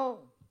going on,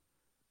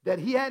 that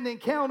he hadn't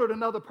encountered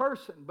another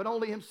person, but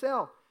only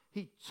himself,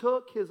 he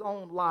took his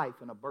own life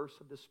in a burst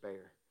of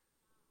despair.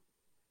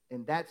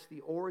 And that's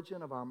the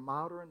origin of our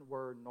modern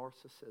word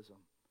narcissism,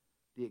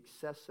 the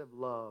excessive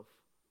love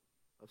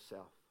of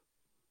self.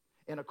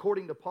 And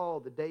according to Paul,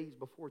 the days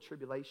before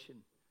tribulation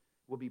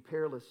will be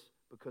perilous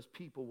because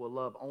people will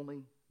love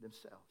only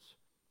themselves.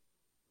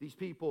 These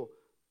people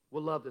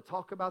will love to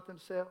talk about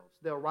themselves.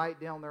 They'll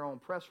write down their own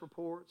press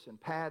reports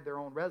and pad their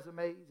own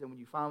resumes. And when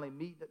you finally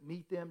meet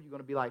them, you're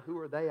going to be like, who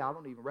are they? I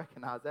don't even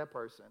recognize that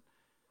person.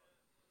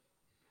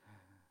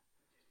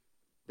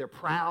 They're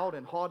proud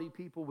and haughty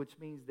people, which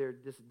means they're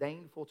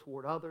disdainful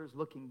toward others.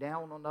 Looking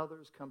down on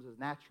others comes as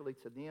naturally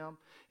to them.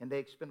 And they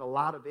expend a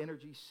lot of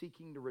energy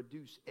seeking to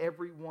reduce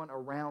everyone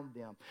around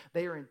them.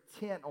 They are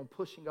intent on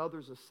pushing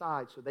others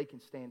aside so they can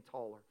stand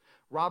taller.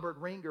 Robert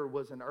Ringer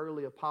was an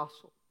early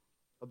apostle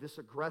of this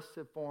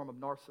aggressive form of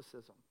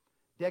narcissism.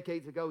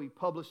 Decades ago, he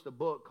published a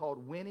book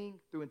called Winning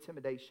Through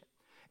Intimidation.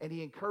 And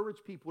he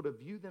encouraged people to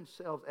view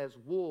themselves as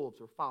wolves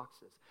or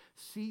foxes,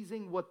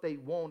 seizing what they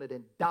wanted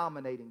and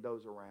dominating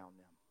those around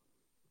them.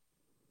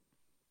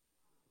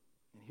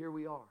 And here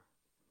we are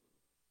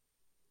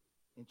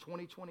in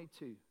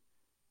 2022,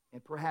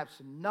 and perhaps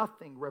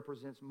nothing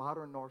represents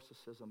modern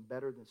narcissism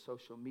better than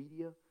social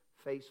media,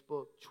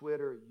 Facebook,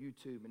 Twitter,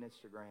 YouTube, and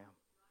Instagram.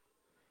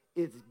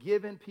 It's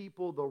given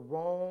people the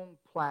wrong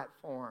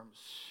platforms.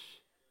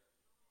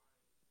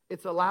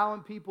 It's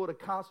allowing people to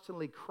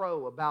constantly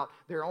crow about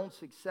their own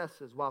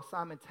successes while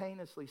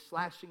simultaneously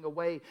slashing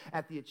away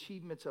at the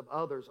achievements of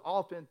others,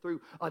 often through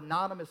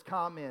anonymous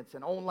comments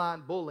and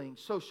online bullying.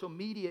 Social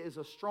media is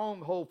a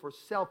stronghold for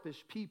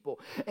selfish people.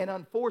 And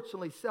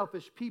unfortunately,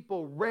 selfish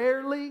people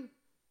rarely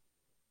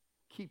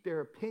keep their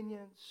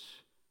opinions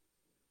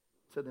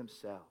to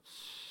themselves.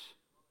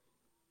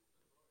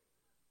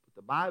 But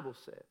the Bible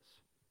says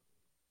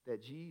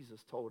that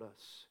Jesus told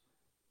us,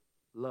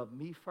 love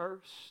me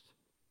first,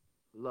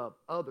 love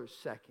others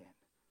second,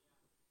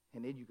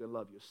 and then you can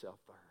love yourself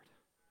third.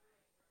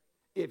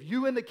 If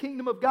you in the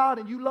kingdom of God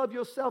and you love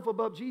yourself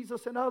above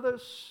Jesus and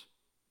others,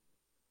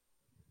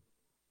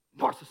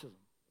 narcissism.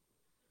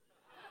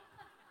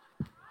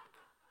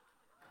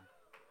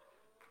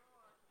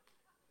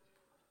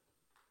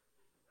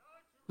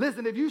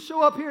 Listen, if you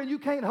show up here and you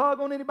can't hug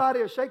on anybody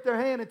or shake their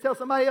hand and tell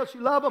somebody else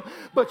you love them,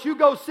 but you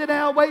go sit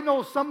down waiting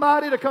on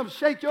somebody to come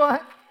shake your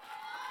hand,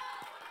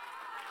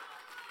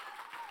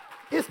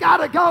 it's got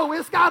to go.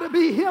 It's got to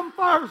be him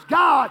first,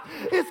 God.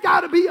 It's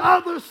got to be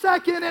others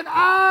second, and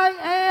I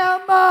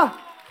am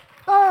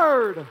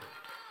third.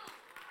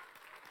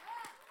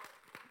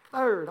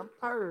 I'm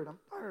third.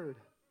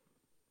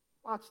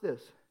 Watch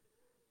this.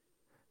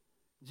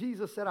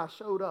 Jesus said, I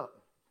showed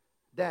up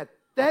that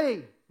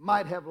they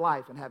might have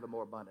life and have it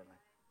more abundantly.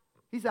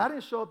 He said, I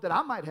didn't show up that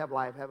I might have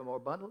life and have it more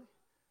abundantly.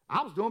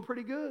 I was doing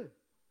pretty good.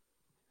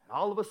 And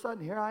all of a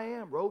sudden, here I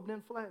am, robed in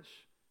flesh,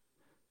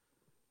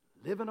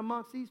 living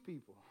amongst these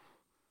people.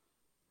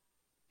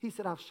 He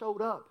said, I've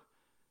showed up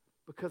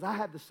because I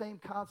have the same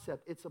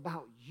concept. It's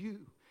about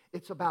you.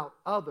 It's about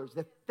others,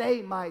 that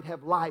they might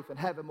have life and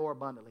have it more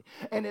abundantly.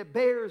 And it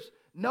bears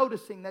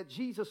noticing that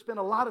Jesus spent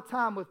a lot of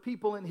time with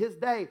people in his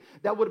day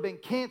that would have been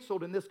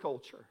canceled in this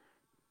culture.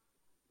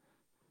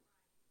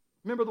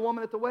 Remember the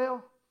woman at the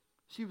well?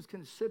 She was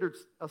considered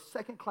a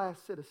second-class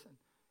citizen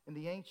in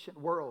the ancient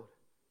world.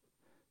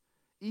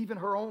 Even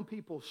her own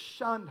people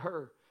shunned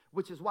her,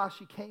 which is why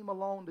she came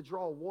alone to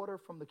draw water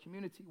from the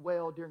community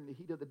well during the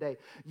heat of the day.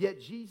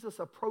 Yet Jesus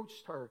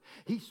approached her.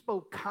 He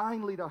spoke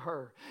kindly to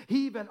her.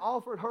 He even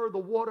offered her the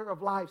water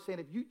of life, saying,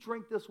 if you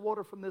drink this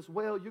water from this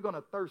well, you're going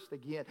to thirst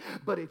again.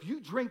 But if you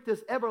drink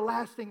this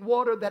everlasting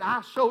water that I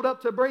showed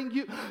up to bring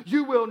you,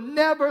 you will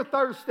never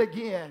thirst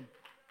again.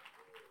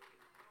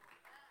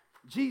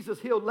 Jesus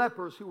healed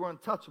lepers who were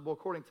untouchable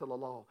according to the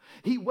law.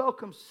 He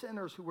welcomed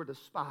sinners who were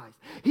despised.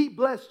 He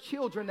blessed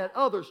children that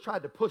others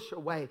tried to push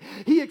away.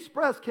 He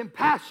expressed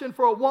compassion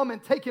for a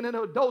woman taken in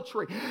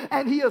adultery.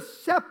 And he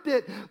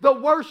accepted the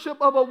worship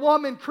of a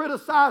woman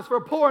criticized for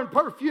pouring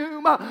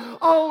perfume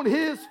on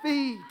his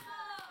feet.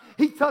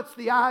 He touched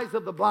the eyes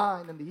of the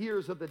blind and the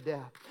ears of the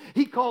deaf.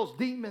 He caused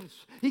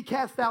demons. He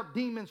cast out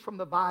demons from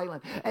the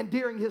violent. And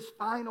during his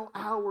final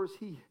hours,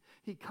 he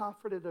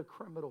comforted a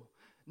criminal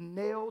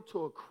nailed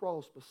to a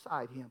cross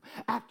beside him.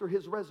 After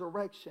his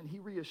resurrection, he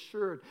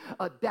reassured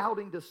a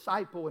doubting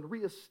disciple and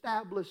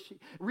reestablishing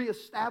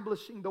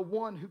the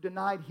one who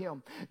denied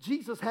him.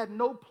 Jesus had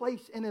no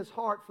place in his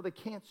heart for the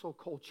cancel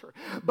culture,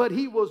 but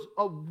he was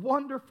a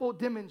wonderful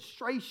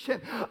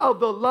demonstration of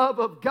the love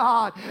of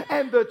God,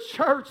 and the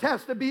church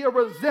has to be a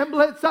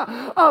resemblance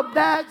of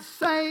that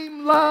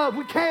same love.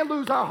 We can't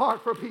lose our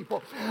heart for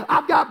people.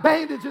 I've got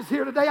bandages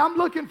here today. I'm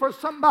looking for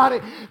somebody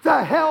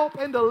to help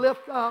and to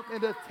lift up and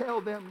to tell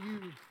them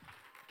you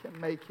can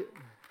make it.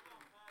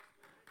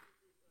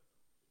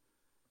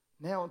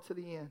 Now unto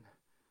the end.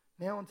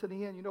 Now unto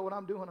the end. You know what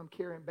I'm doing? I'm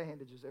carrying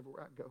bandages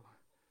everywhere I go.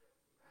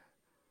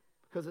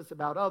 Because it's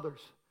about others.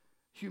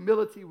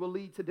 Humility will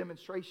lead to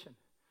demonstration.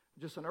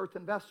 Just an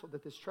earthen vessel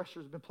that this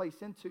treasure has been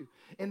placed into.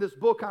 In this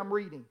book I'm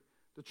reading,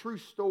 the true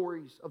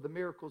stories of the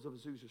miracles of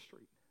Azusa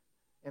Street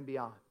and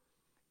beyond.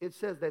 It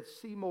says that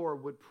Seymour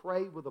would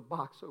pray with a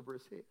box over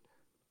his head.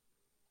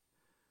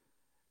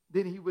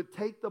 Then he would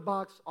take the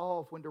box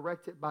off when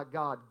directed by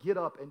God, get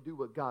up and do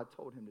what God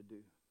told him to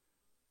do.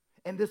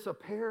 And this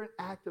apparent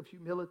act of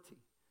humility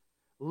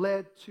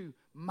led to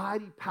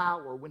mighty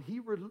power. When he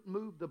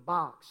removed the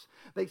box,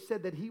 they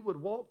said that he would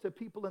walk to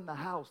people in the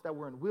house that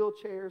were in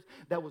wheelchairs,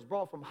 that was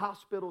brought from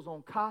hospitals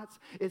on cots.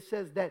 It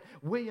says that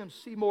William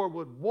Seymour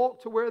would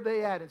walk to where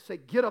they at and say,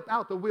 get up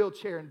out the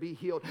wheelchair and be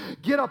healed.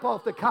 Get up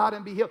off the cot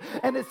and be healed.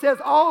 And it says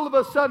all of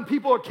a sudden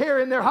people are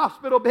carrying their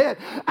hospital bed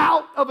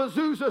out of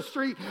Azusa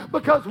Street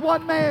because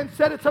one man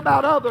said it's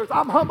about others.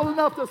 I'm humble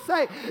enough to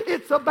say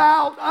it's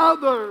about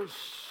others.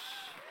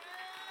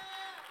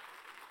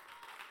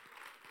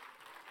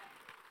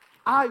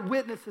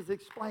 Eyewitnesses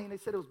explained, they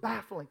said it was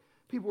baffling.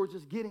 People were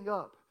just getting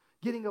up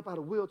out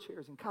of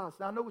wheelchairs and cots.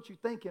 Now I know what you're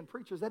thinking,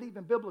 preacher, is that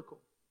even biblical?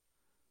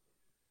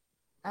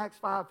 Acts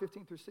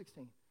 5:15 through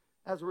 16.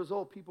 As a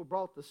result, people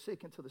brought the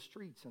sick into the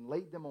streets and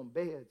laid them on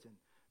beds and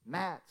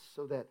mats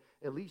so that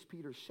at least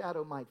Peter's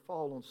shadow might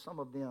fall on some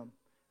of them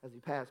as he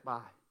passed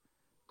by.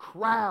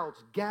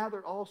 Crowds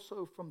gathered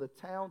also from the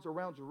towns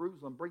around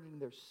Jerusalem, bringing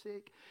their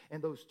sick and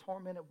those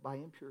tormented by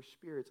impure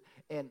spirits,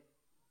 and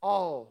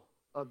all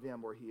of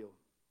them were healed.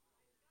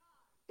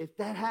 If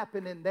that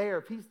happened in there,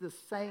 if he's the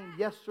same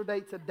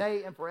yesterday,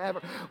 today, and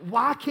forever,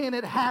 why can't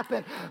it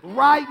happen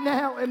right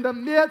now in the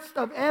midst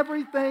of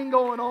everything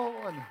going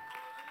on?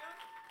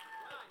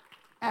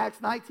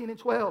 Acts 19 and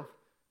 12.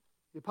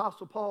 The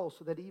Apostle Paul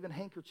said that even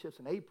handkerchiefs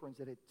and aprons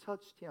that had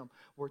touched him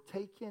were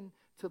taken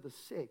to the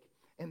sick,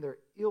 and their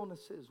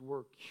illnesses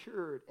were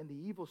cured, and the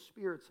evil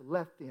spirits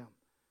left them.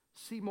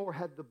 Seymour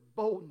had the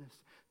boldness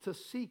to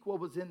seek what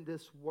was in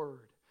this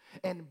word.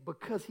 And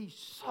because he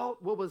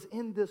sought what was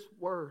in this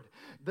word,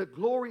 the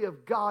glory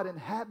of God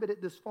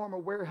inhabited this former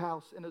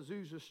warehouse in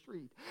Azusa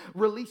Street,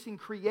 releasing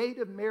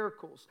creative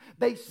miracles.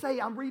 They say,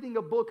 I'm reading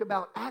a book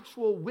about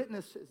actual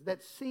witnesses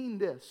that seen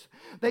this.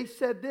 They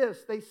said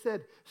this, they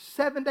said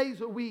 7 days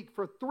a week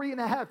for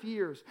 3.5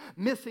 years,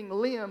 missing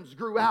limbs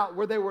grew out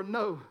where there were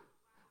none.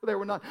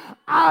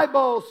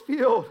 Eyeballs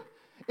filled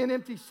in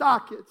empty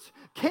sockets.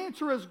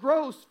 Cancerous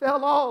growths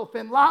fell off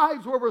and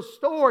lives were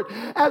restored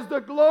as the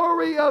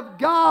glory of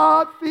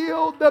God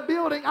filled the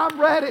building. I'm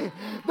ready.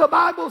 The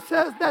Bible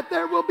says that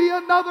there will be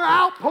another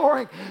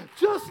outpouring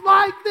just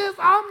like this.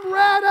 I'm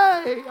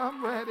ready.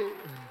 I'm ready.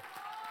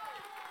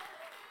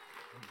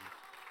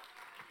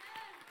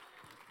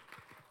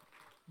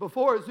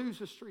 Before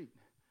Azusa Street,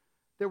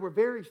 there were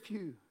very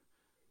few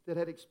that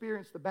had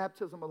experienced the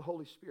baptism of the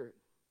Holy Spirit.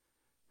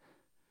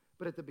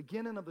 But at the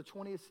beginning of the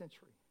 20th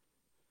century,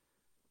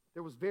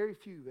 there was very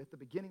few at the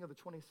beginning of the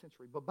 20th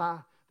century. But by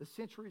the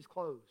century's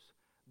close,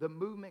 the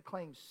movement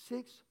claimed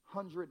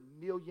 600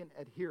 million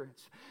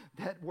adherents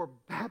that were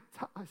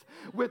baptized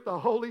with the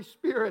Holy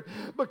Spirit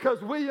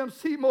because William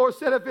Seymour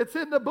said, if it's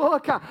in the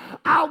book,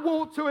 I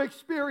want to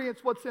experience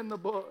what's in the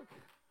book.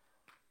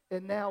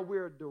 And now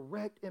we're a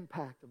direct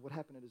impact of what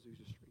happened at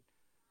Azusa Street.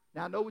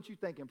 Now, I know what you're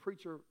thinking.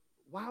 Preacher,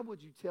 why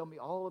would you tell me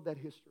all of that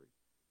history?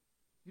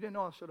 You didn't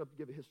know I showed up to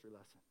give a history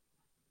lesson.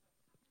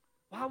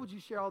 Why would you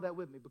share all that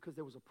with me? Because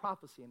there was a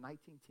prophecy in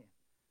 1910.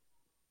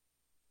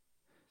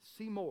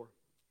 Seymour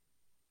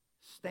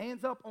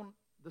stands up on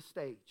the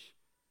stage.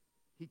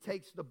 He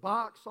takes the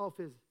box off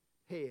his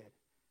head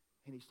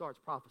and he starts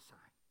prophesying.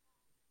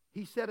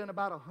 He said in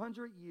about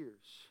 100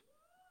 years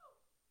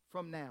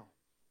from now,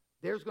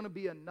 there's going to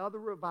be another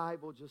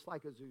revival just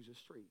like Azusa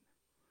Street.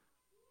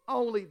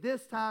 Only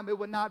this time it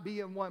would not be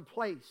in one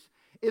place.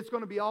 It's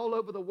going to be all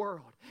over the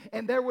world.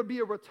 And there would be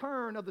a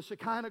return of the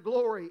Shekinah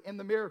glory and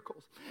the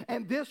miracles.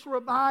 And this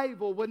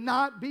revival would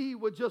not be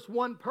with just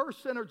one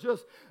person or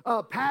just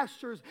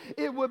pastors.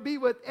 It would be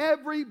with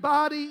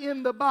everybody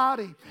in the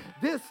body.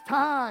 This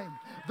time,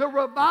 the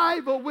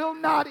revival will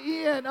not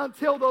end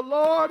until the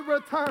Lord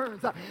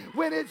returns.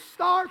 When it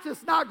starts,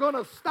 it's not going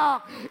to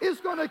stop. It's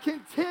going to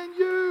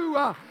continue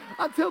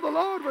until the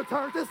Lord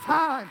returns. This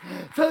time,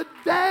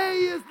 today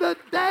is the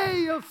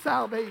day of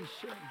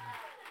salvation.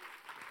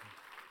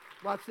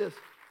 Watch this.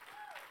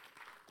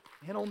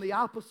 And on the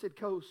opposite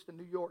coast in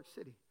New York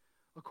City,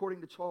 according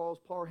to Charles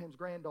Parham's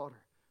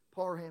granddaughter,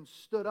 Parham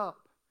stood up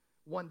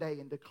one day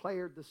and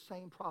declared the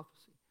same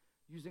prophecy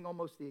using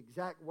almost the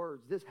exact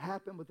words. This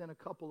happened within a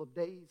couple of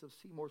days of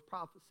Seymour's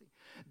prophecy.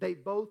 They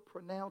both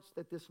pronounced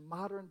that this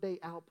modern day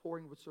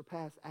outpouring would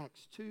surpass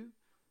Acts 2,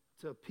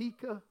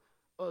 Topeka,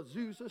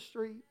 Azusa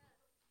Street.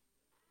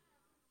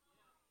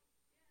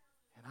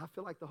 And I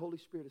feel like the Holy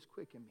Spirit is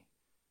quickening me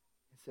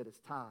and said, it's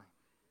time.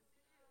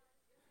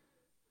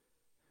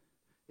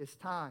 It's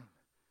time.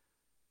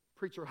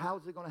 Preacher, how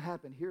is it going to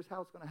happen? Here's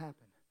how it's going to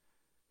happen.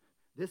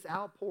 This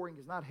outpouring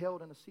is not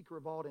held in a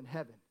secret vault in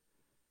heaven,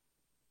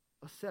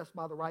 assessed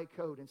by the right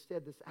code.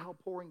 Instead, this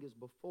outpouring is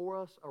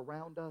before us,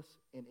 around us,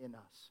 and in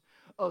us.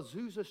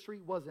 Azusa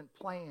Street wasn't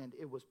planned.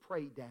 It was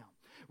prayed down.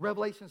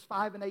 Revelations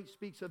 5 and 8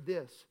 speaks of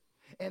this.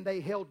 And they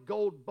held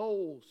gold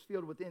bowls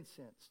filled with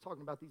incense,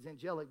 talking about these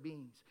angelic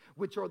beings,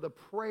 which are the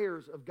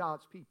prayers of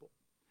God's people.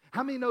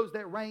 How many knows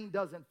that rain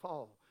doesn't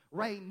fall?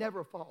 Rain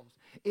never falls.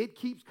 It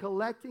keeps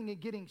collecting and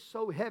getting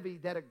so heavy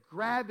that a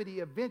gravity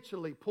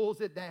eventually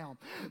pulls it down.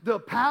 The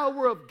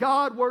power of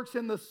God works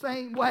in the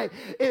same way.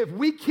 If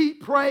we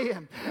keep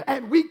praying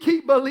and we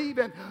keep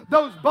believing,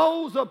 those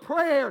bowls of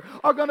prayer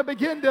are going to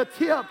begin to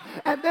tip,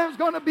 and there's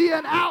going to be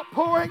an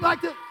outpouring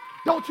like this.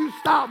 Don't you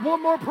stop.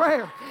 One more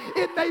prayer.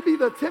 It may be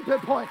the tipping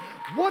point.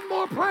 One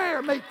more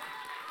prayer may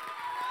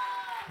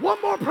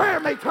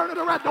turn it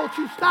around. Don't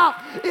you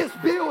stop. It's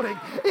building.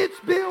 It's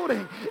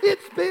building.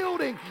 It's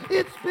building.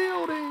 It's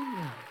building.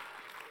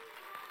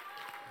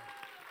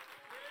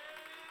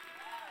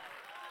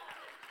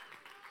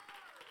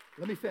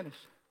 Let me finish.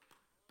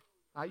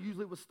 I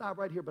usually would stop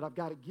right here, but I've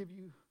got to give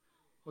you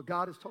what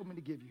God has told me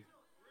to give you.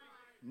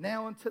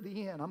 Now until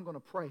the end, I'm going to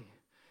pray.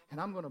 And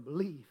I'm going to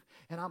believe.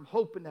 And I'm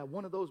hoping that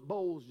one of those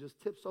bowls just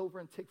tips over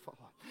and tick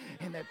fall.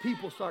 And that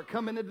people start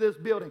coming into this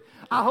building.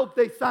 I hope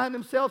they sign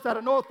themselves out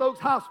of North Oaks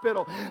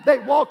Hospital. They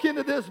walk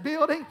into this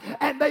building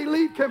and they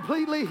leave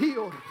completely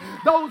healed.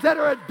 Those that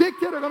are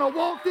addicted are going to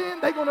walk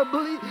in. They're going to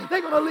believe. They're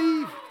going to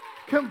leave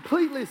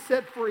completely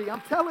set free.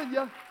 I'm telling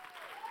you.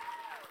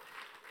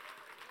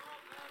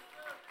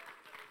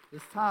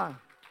 It's time.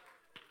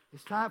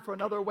 It's time for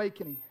another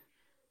awakening.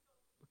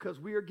 Because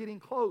we are getting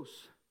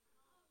close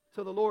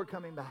to the Lord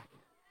coming back.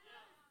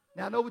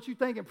 Now, I know what you're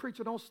thinking,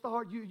 preacher, don't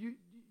start. You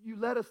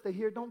led us to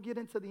here. Don't get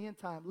into the end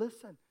time.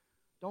 Listen,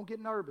 don't get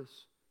nervous.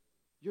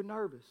 You're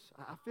nervous.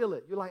 I feel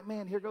it. You're like,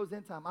 man, here goes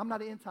end time. I'm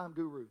not an end time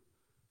guru.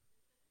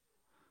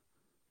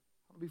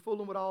 I'll be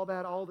fooling with all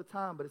that all the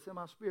time, but it's in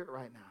my spirit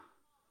right now.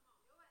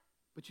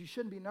 But you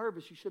shouldn't be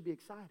nervous. You should be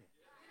excited.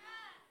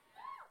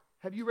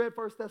 Have you read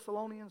 1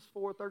 Thessalonians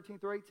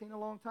 4:13-18 a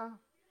long time?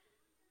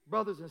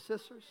 Brothers and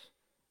sisters,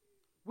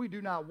 we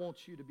do not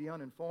want you to be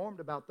uninformed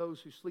about those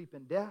who sleep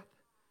in death,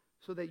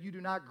 so that you do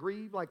not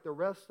grieve like the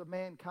rest of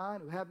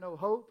mankind who have no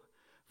hope.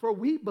 For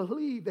we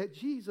believe that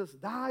Jesus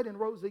died and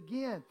rose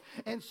again.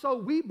 And so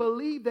we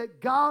believe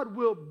that God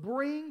will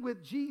bring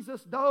with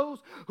Jesus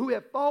those who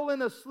have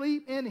fallen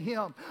asleep in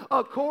him.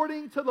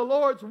 According to the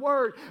Lord's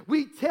word,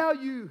 we tell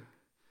you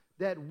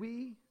that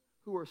we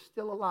who are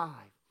still alive,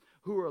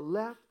 who are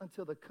left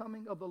until the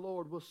coming of the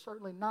Lord, will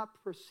certainly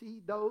not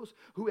precede those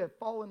who have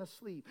fallen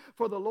asleep.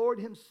 For the Lord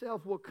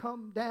himself will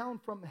come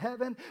down from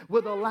heaven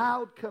with a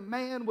loud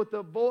command, with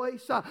the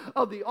voice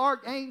of the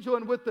archangel,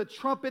 and with the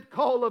trumpet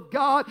call of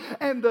God,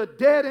 and the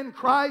dead in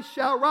Christ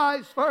shall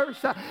rise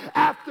first.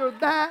 After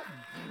that,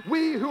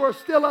 we who are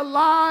still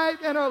alive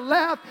and are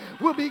left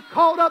will be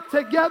caught up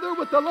together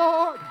with the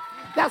Lord.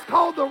 That's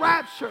called the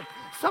rapture.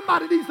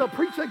 Somebody needs to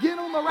preach again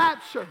on the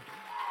rapture.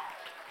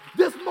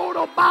 This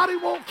mortal body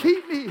won't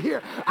keep me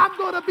here. I'm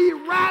going to be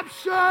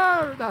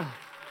raptured.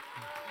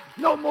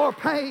 No more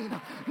pain.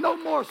 No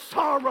more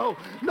sorrow.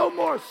 No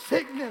more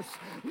sickness.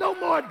 No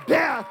more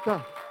death.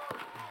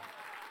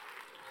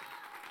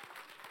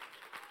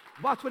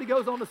 Watch what he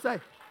goes on to say.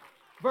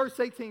 Verse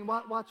 18.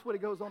 Watch what he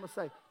goes on to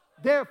say.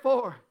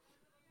 Therefore,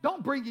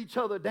 don't bring each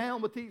other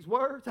down with these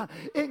words.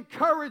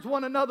 Encourage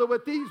one another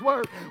with these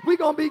words. We're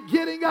going to be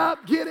getting up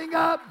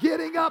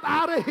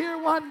out of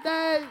here one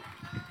day.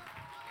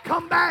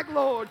 Come back,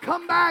 Lord.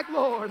 Come back,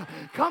 Lord.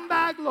 Come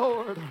back,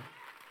 Lord.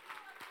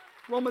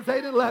 Romans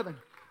 8:11.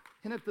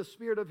 And if the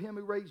spirit of him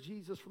who raised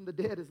Jesus from the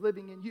dead is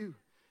living in you,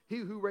 he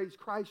who raised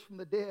Christ from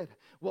the dead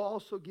will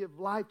also give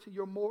life to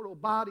your mortal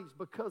bodies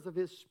because of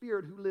his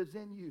spirit who lives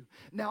in you.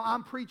 Now,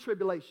 I'm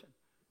pre-tribulation.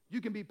 You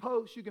can be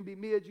post, you can be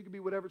mid, you can be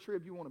whatever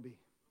trib you want to be.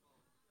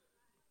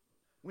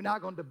 We're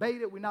not going to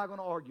debate it. We're not going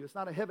to argue. It's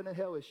not a heaven and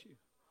hell issue.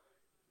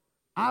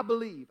 I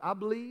believe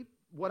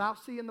what I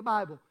see in the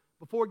Bible.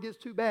 Before it gets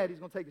too bad, he's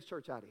going to take his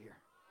church out of here.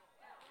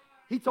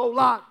 He told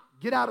Lot,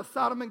 get out of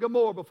Sodom and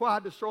Gomorrah before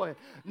I destroy it.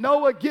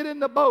 Noah, get in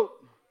the boat.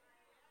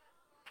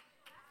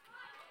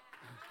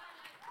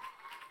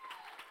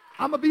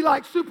 I'm going to be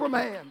like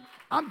Superman.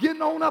 I'm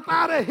getting on up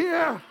out of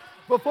here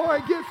before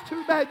it gets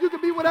too bad. You can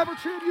be whatever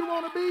trib you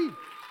want to be.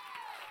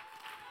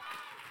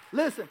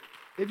 Listen,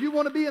 if you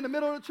want to be in the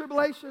middle of the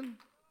tribulation,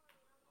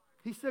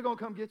 he's still going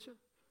to come get you.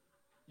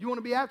 You want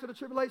to be after the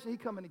tribulation, he's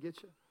coming to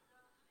get you.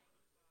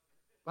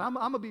 But I'm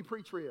going to be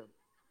pre-trib.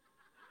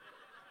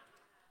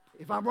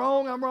 If I'm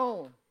wrong, I'm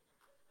wrong.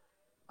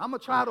 I'm going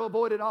to try to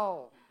avoid it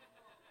all.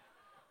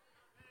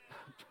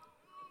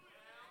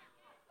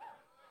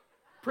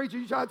 Preacher,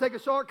 you try to take a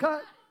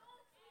shortcut?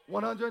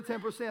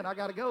 110%. I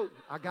got to go.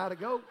 I got to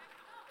go.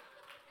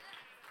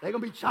 They're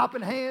going to be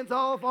chopping hands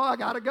off. Oh, I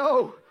got to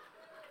go.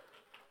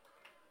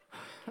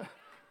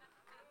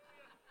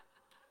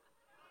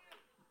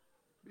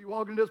 Be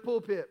walking in this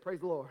pulpit. Praise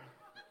the Lord.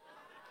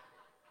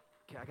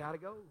 Okay, I got to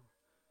go.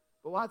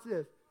 But watch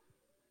this.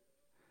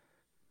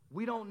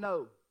 We don't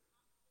know.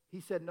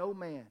 He said no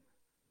man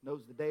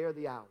knows the day or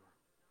the hour,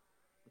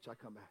 which I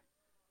come back.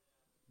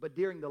 But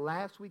during the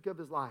last week of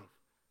his life,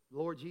 the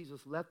Lord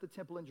Jesus left the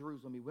temple in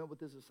Jerusalem. He went with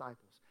his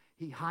disciples.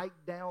 He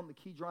hiked down the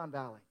Kidron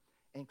Valley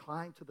and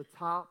climbed to the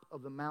top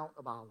of the Mount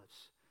of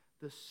Olives.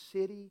 The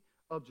city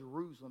of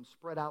Jerusalem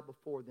spread out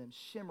before them,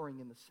 shimmering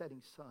in the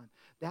setting sun.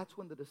 That's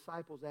when the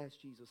disciples asked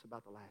Jesus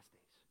about the last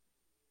days,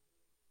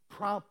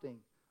 prompting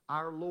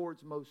our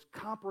Lord's most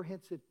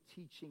comprehensive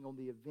teaching on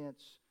the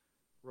events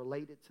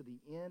related to the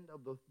end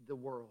of the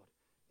world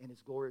and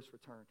his glorious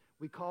return.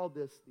 We call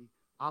this the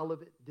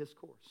Olivet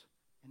Discourse.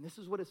 And this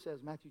is what it says,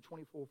 Matthew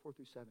 24,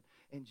 4-7.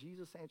 And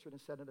Jesus answered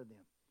and said unto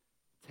them,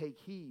 take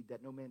heed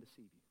that no man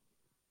deceive you.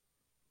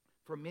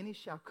 For many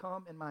shall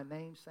come in my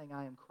name, saying,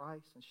 I am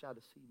Christ, and shall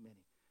deceive many.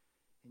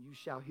 And you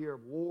shall hear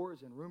of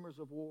wars and rumors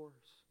of wars.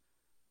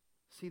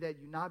 See that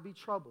you not be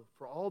troubled,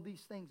 for all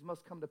these things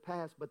must come to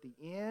pass, but the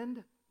end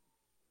is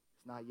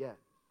not yet.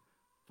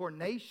 For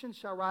nation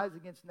shall rise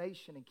against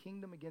nation, and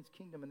kingdom against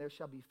kingdom, and there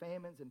shall be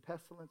famines and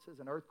pestilences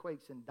and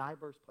earthquakes in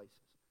diverse places.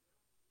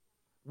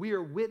 We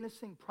are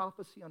witnessing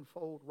prophecy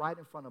unfold right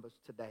in front of us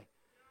today.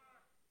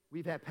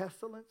 We've had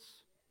pestilence,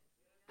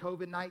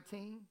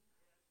 COVID-19,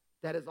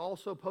 that has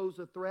also posed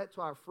a threat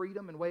to our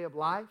freedom and way of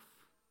life.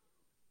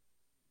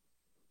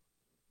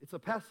 It's a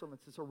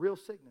pestilence. It's a real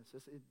sickness.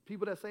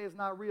 People that say it's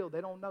not real,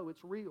 they don't know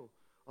it's real.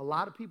 A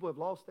lot of people have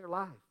lost their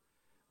life.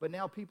 But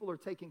now people are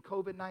taking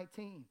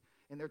COVID-19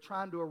 and they're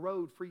trying to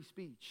erode free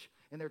speech.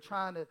 And they're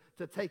trying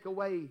to take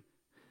away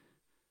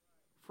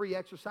free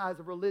exercise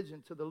of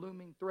religion to the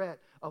looming threat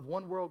of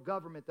one world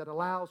government that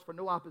allows for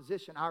no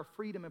opposition. Our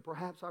freedom and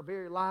perhaps our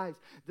very lives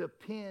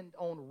depend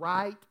on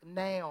right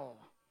now.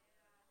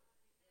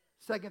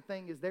 Second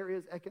thing is there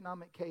is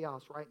economic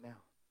chaos right now.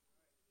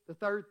 The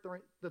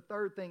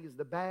third thing is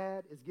the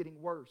bad is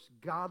getting worse.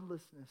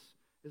 Godlessness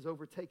is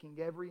overtaking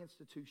every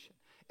institution,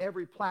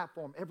 every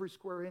platform, every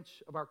square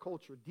inch of our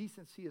culture.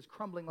 Decency is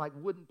crumbling like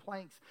wooden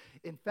planks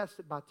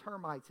infested by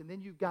termites. And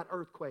then you've got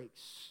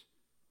earthquakes.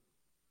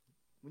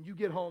 When you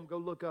get home, go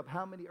look up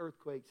how many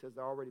earthquakes has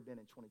there already been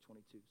in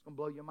 2022. It's going to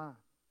blow your mind.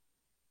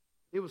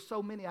 It was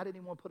so many, I didn't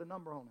even want to put a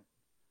number on it.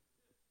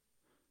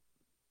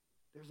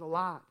 There's a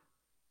lot.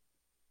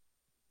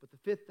 But the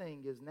fifth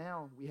thing is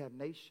now we have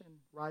nation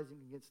rising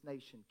against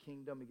nation,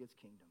 kingdom against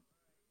kingdom.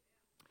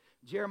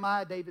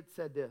 Jeremiah, David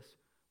said this,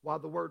 while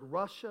the word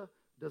Russia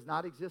does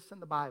not exist in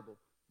the Bible,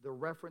 the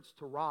reference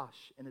to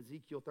Rosh in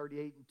Ezekiel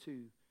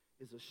 38:2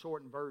 is a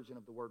shortened version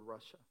of the word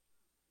Russia.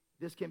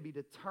 This can be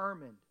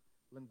determined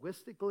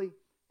linguistically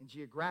and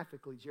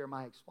geographically,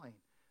 Jeremiah explained.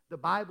 The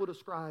Bible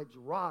describes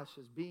Rosh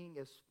as being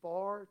as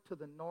far to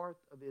the north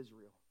of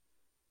Israel,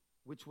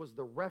 which was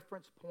the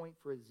reference point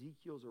for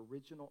Ezekiel's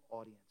original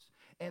audience.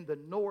 And the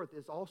north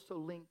is also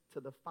linked to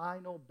the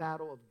final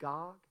battle of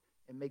Gog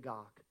and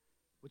Magog,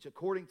 which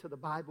according to the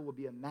Bible will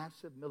be a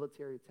massive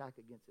military attack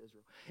against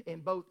Israel. In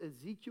both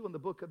Ezekiel and the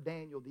book of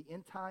Daniel, the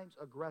end times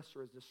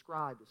aggressor is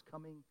described as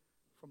coming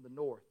from the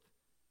north,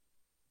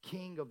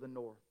 king of the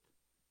north.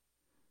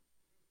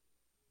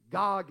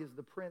 Gog is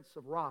the prince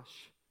of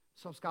Rosh.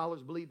 Some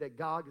scholars believe that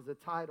Gog is a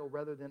title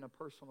rather than a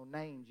personal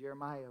name.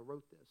 Jeremiah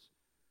wrote this.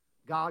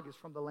 Gog is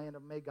from the land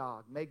of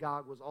Magog.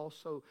 Magog was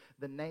also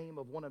the name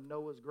of one of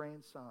Noah's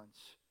grandsons.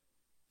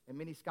 And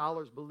many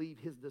scholars believe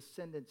his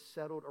descendants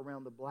settled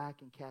around the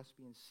Black and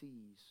Caspian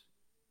Seas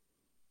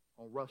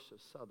on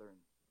Russia's southern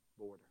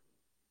border.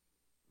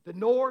 The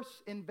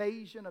Norse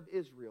invasion of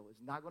Israel is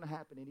not going to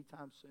happen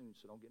anytime soon,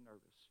 so don't get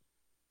nervous.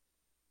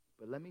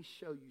 But let me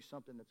show you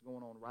something that's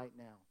going on right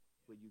now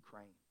with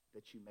Ukraine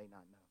that you may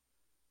not know.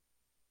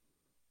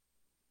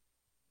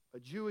 A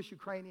Jewish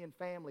Ukrainian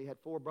family had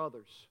 4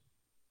 brothers.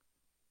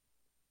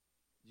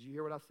 Did you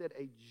hear what I said?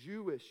 A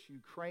Jewish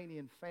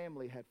Ukrainian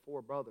family had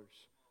 4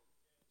 brothers.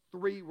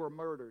 3 were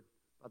murdered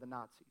by the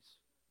Nazis.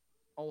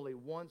 Only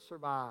 1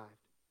 survived.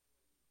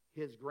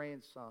 His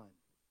grandson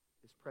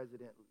is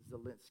President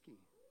Zelensky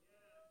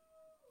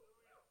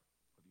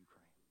of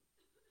Ukraine.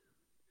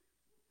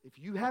 If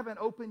you haven't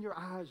opened your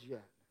eyes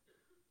yet,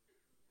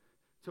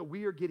 so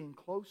we are getting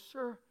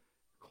closer,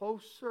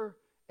 closer,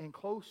 and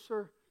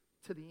closer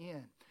to the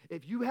end.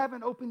 If you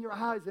haven't opened your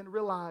eyes and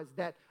realized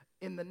that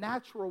in the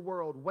natural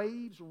world,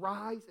 waves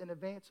rise in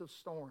advance of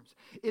storms.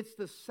 It's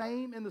the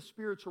same in the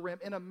spiritual realm.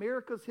 In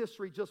America's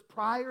history, just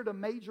prior to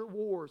major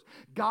wars,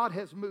 God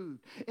has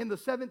moved. In the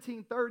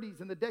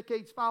 1730s and the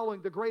decades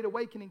following, the Great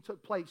Awakening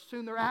took place.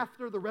 Soon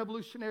thereafter, the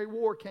Revolutionary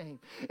War came.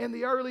 In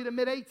the early to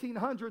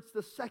mid-1800s,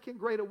 the Second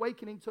Great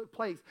Awakening took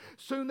place.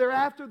 Soon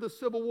thereafter, the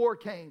Civil War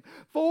came.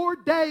 4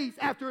 days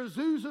after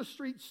Azusa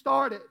Street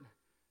started,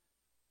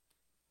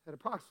 at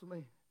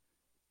approximately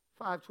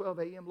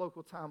 5:12 a.m.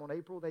 local time on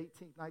April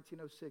 18,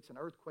 1906, an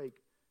earthquake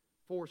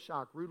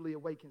foreshock rudely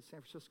awakened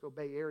San Francisco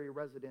Bay Area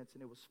residents,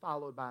 and it was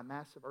followed by a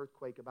massive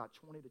earthquake about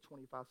 20 to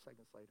 25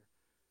 seconds later.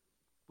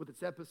 With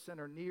its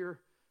epicenter near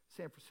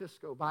San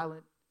Francisco,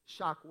 violent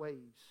shock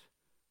waves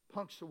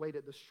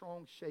punctuated the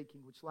strong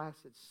shaking, which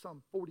lasted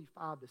some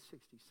 45 to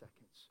 60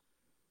 seconds.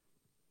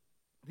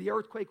 The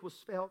earthquake was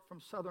felt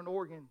from southern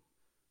Oregon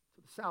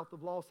to the south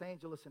of Los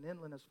Angeles and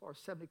inland as far as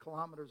 70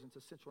 kilometers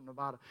into central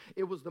Nevada.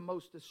 It was the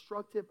most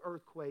destructive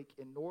earthquake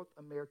in North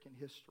American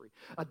history.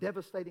 A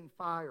devastating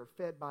fire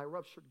fed by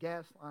ruptured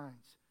gas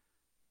lines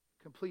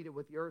completed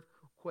with the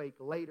earthquake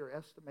later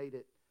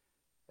estimated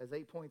as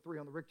 8.3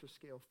 on the Richter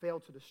scale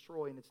failed to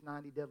destroy in its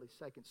 90 deadly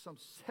seconds. Some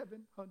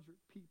 700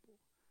 people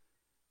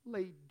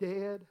lay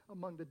dead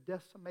among the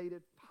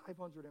decimated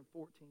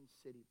 514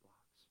 city blocks.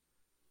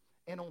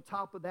 And on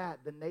top of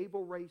that, the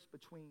naval race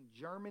between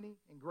Germany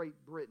and Great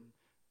Britain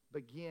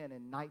began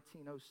in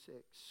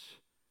 1906.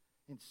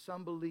 And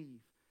some believe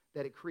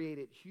that it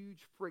created huge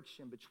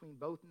friction between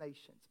both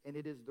nations. And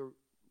it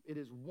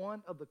is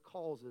one of the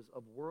causes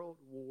of World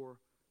War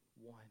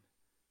I.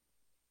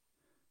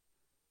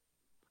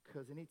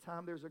 Because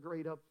anytime there's a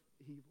great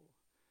upheaval,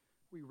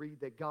 we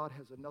read that God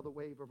has another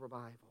wave of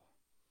revival.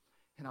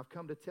 And I've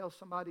come to tell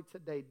somebody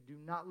today, do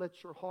not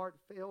let your heart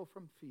fail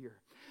from fear.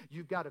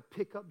 You've got to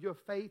pick up your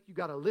faith. You've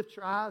got to lift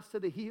your eyes to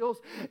the hills.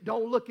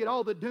 Don't look at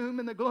all the doom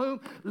and the gloom.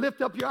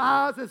 Lift up your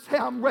eyes and say,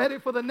 I'm ready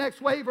for the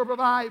next wave of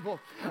revival.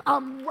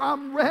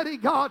 I'm ready,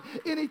 God.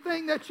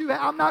 Anything that you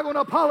have. I'm not going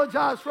to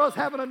apologize for us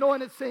having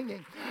anointed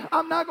singing.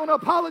 I'm not going to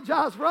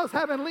apologize for us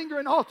having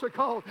lingering altar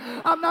calls.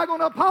 I'm not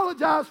going to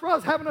apologize for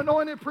us having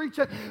anointed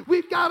preaching.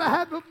 We've got to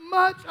have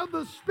much of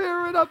the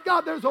Spirit of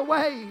God. There's a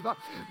wave.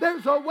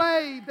 There's a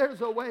wave.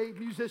 There's a wave.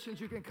 Musicians,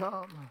 you can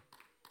come.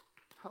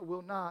 I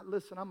will not.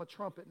 Listen, I'm a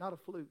trumpet, not a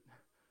flute.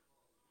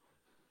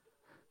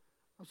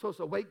 I'm supposed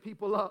to wake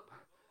people up,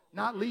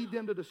 not lead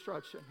them to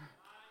destruction.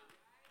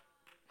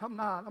 I'm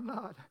not.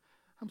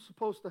 I'm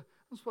supposed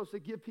to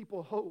give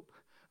people hope.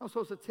 I'm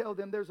supposed to tell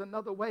them there's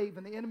another wave,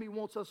 and the enemy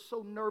wants us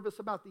so nervous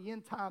about the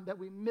end time that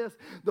we miss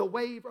the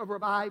wave of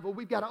revival.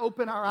 We've got to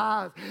open our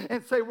eyes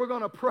and say, we're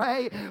going to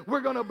pray,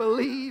 we're going to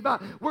believe,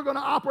 we're going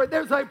to operate.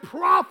 There's a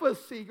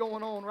prophecy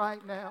going on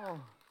right now.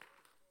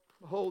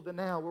 Behold the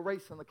now. We're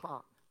racing the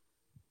clock.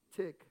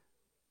 Tick,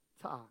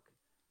 tock,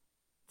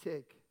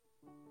 tick,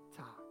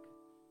 tock,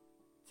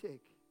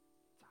 tick,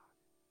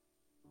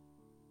 tock.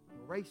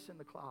 We're racing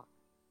the clock.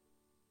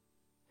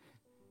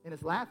 And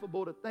it's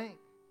laughable to think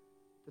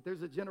that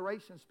there's a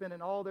generation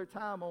spending all their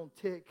time on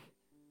tick,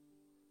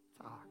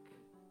 tock.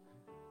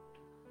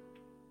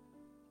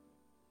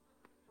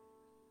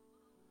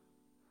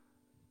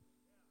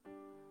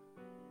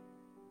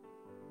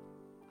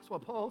 That's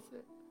what Paul said.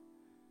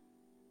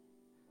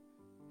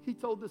 He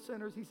told the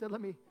sinners, he said,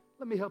 let me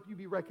help you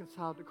be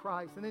reconciled to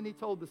Christ. And then he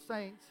told the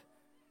saints,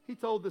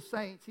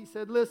 he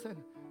said, listen,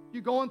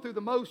 you're going through the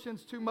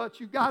motions too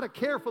much. You got to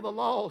care for the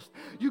lost.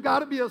 You got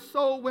to be a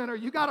soul winner.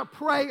 You got to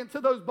pray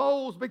until those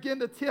bowls begin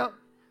to tip.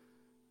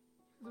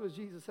 This was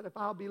Jesus said, if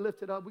I'll be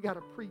lifted up, we got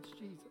to preach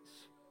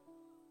Jesus.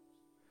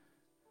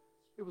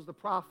 It was the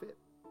prophet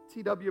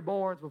T.W.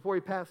 Barnes before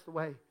he passed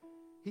away.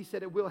 He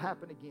said it will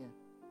happen again.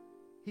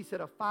 He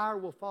said, a fire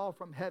will fall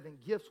from heaven.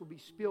 Gifts will be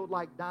spilled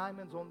like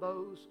diamonds on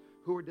those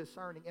who are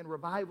discerning. And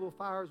revival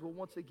fires will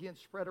once again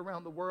spread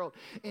around the world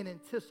in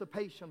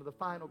anticipation of the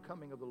final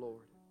coming of the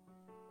Lord.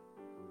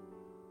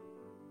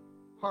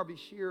 Harvey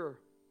Shearer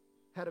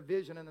had a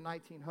vision in the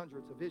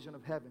 1900s, a vision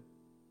of heaven.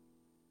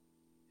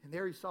 And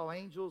there he saw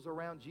angels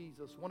around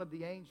Jesus. One of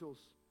the angels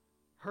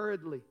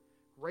hurriedly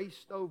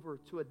raced over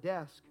to a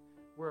desk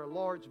where a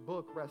large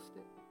book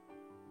rested.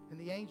 And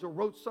the angel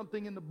wrote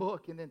something in the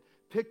book and then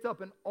picked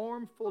up an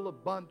armful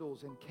of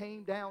bundles and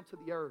came down to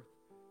the earth.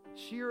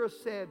 Shearer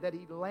said that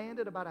he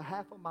landed about a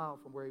half a mile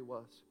from where he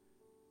was.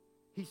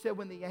 He said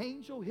when the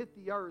angel hit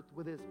the earth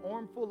with his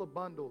armful of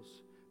bundles,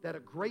 that a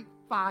great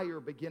fire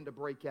began to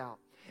break out.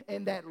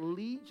 And that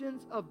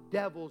legions of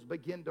devils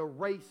begin to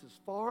race as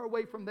far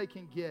away from they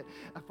can get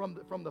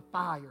from the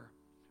fire.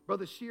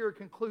 Brother Shearer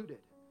concluded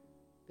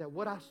that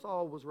what I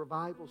saw was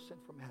revival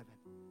sent from heaven.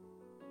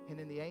 And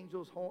in the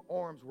angel's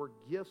arms were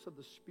gifts of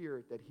the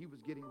Spirit that he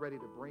was getting ready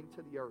to bring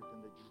to the earth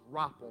and to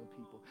drop on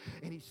people.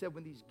 And he said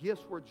when these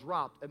gifts were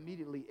dropped,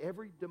 immediately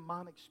every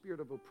demonic spirit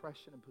of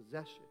oppression and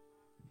possession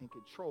and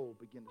control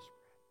began to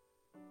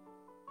spread.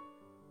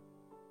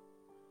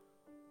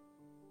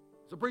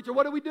 So preacher,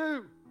 what do we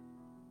do?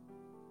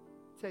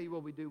 I'll tell you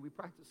what we do. We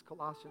practice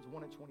Colossians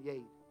 1 and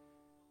 28.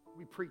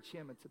 We preach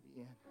him unto the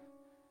end.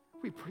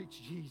 We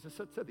preach Jesus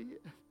unto the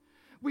end.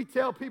 We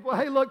tell people,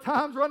 hey, look,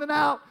 time's running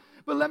out.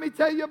 But let me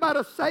tell you about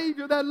a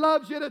Savior that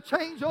loves you to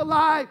change your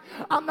life.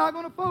 I'm not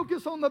going to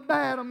focus on the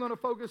bad. I'm going to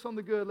focus on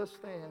the good. Let's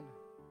stand.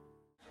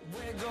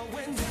 We're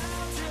going down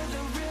to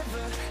the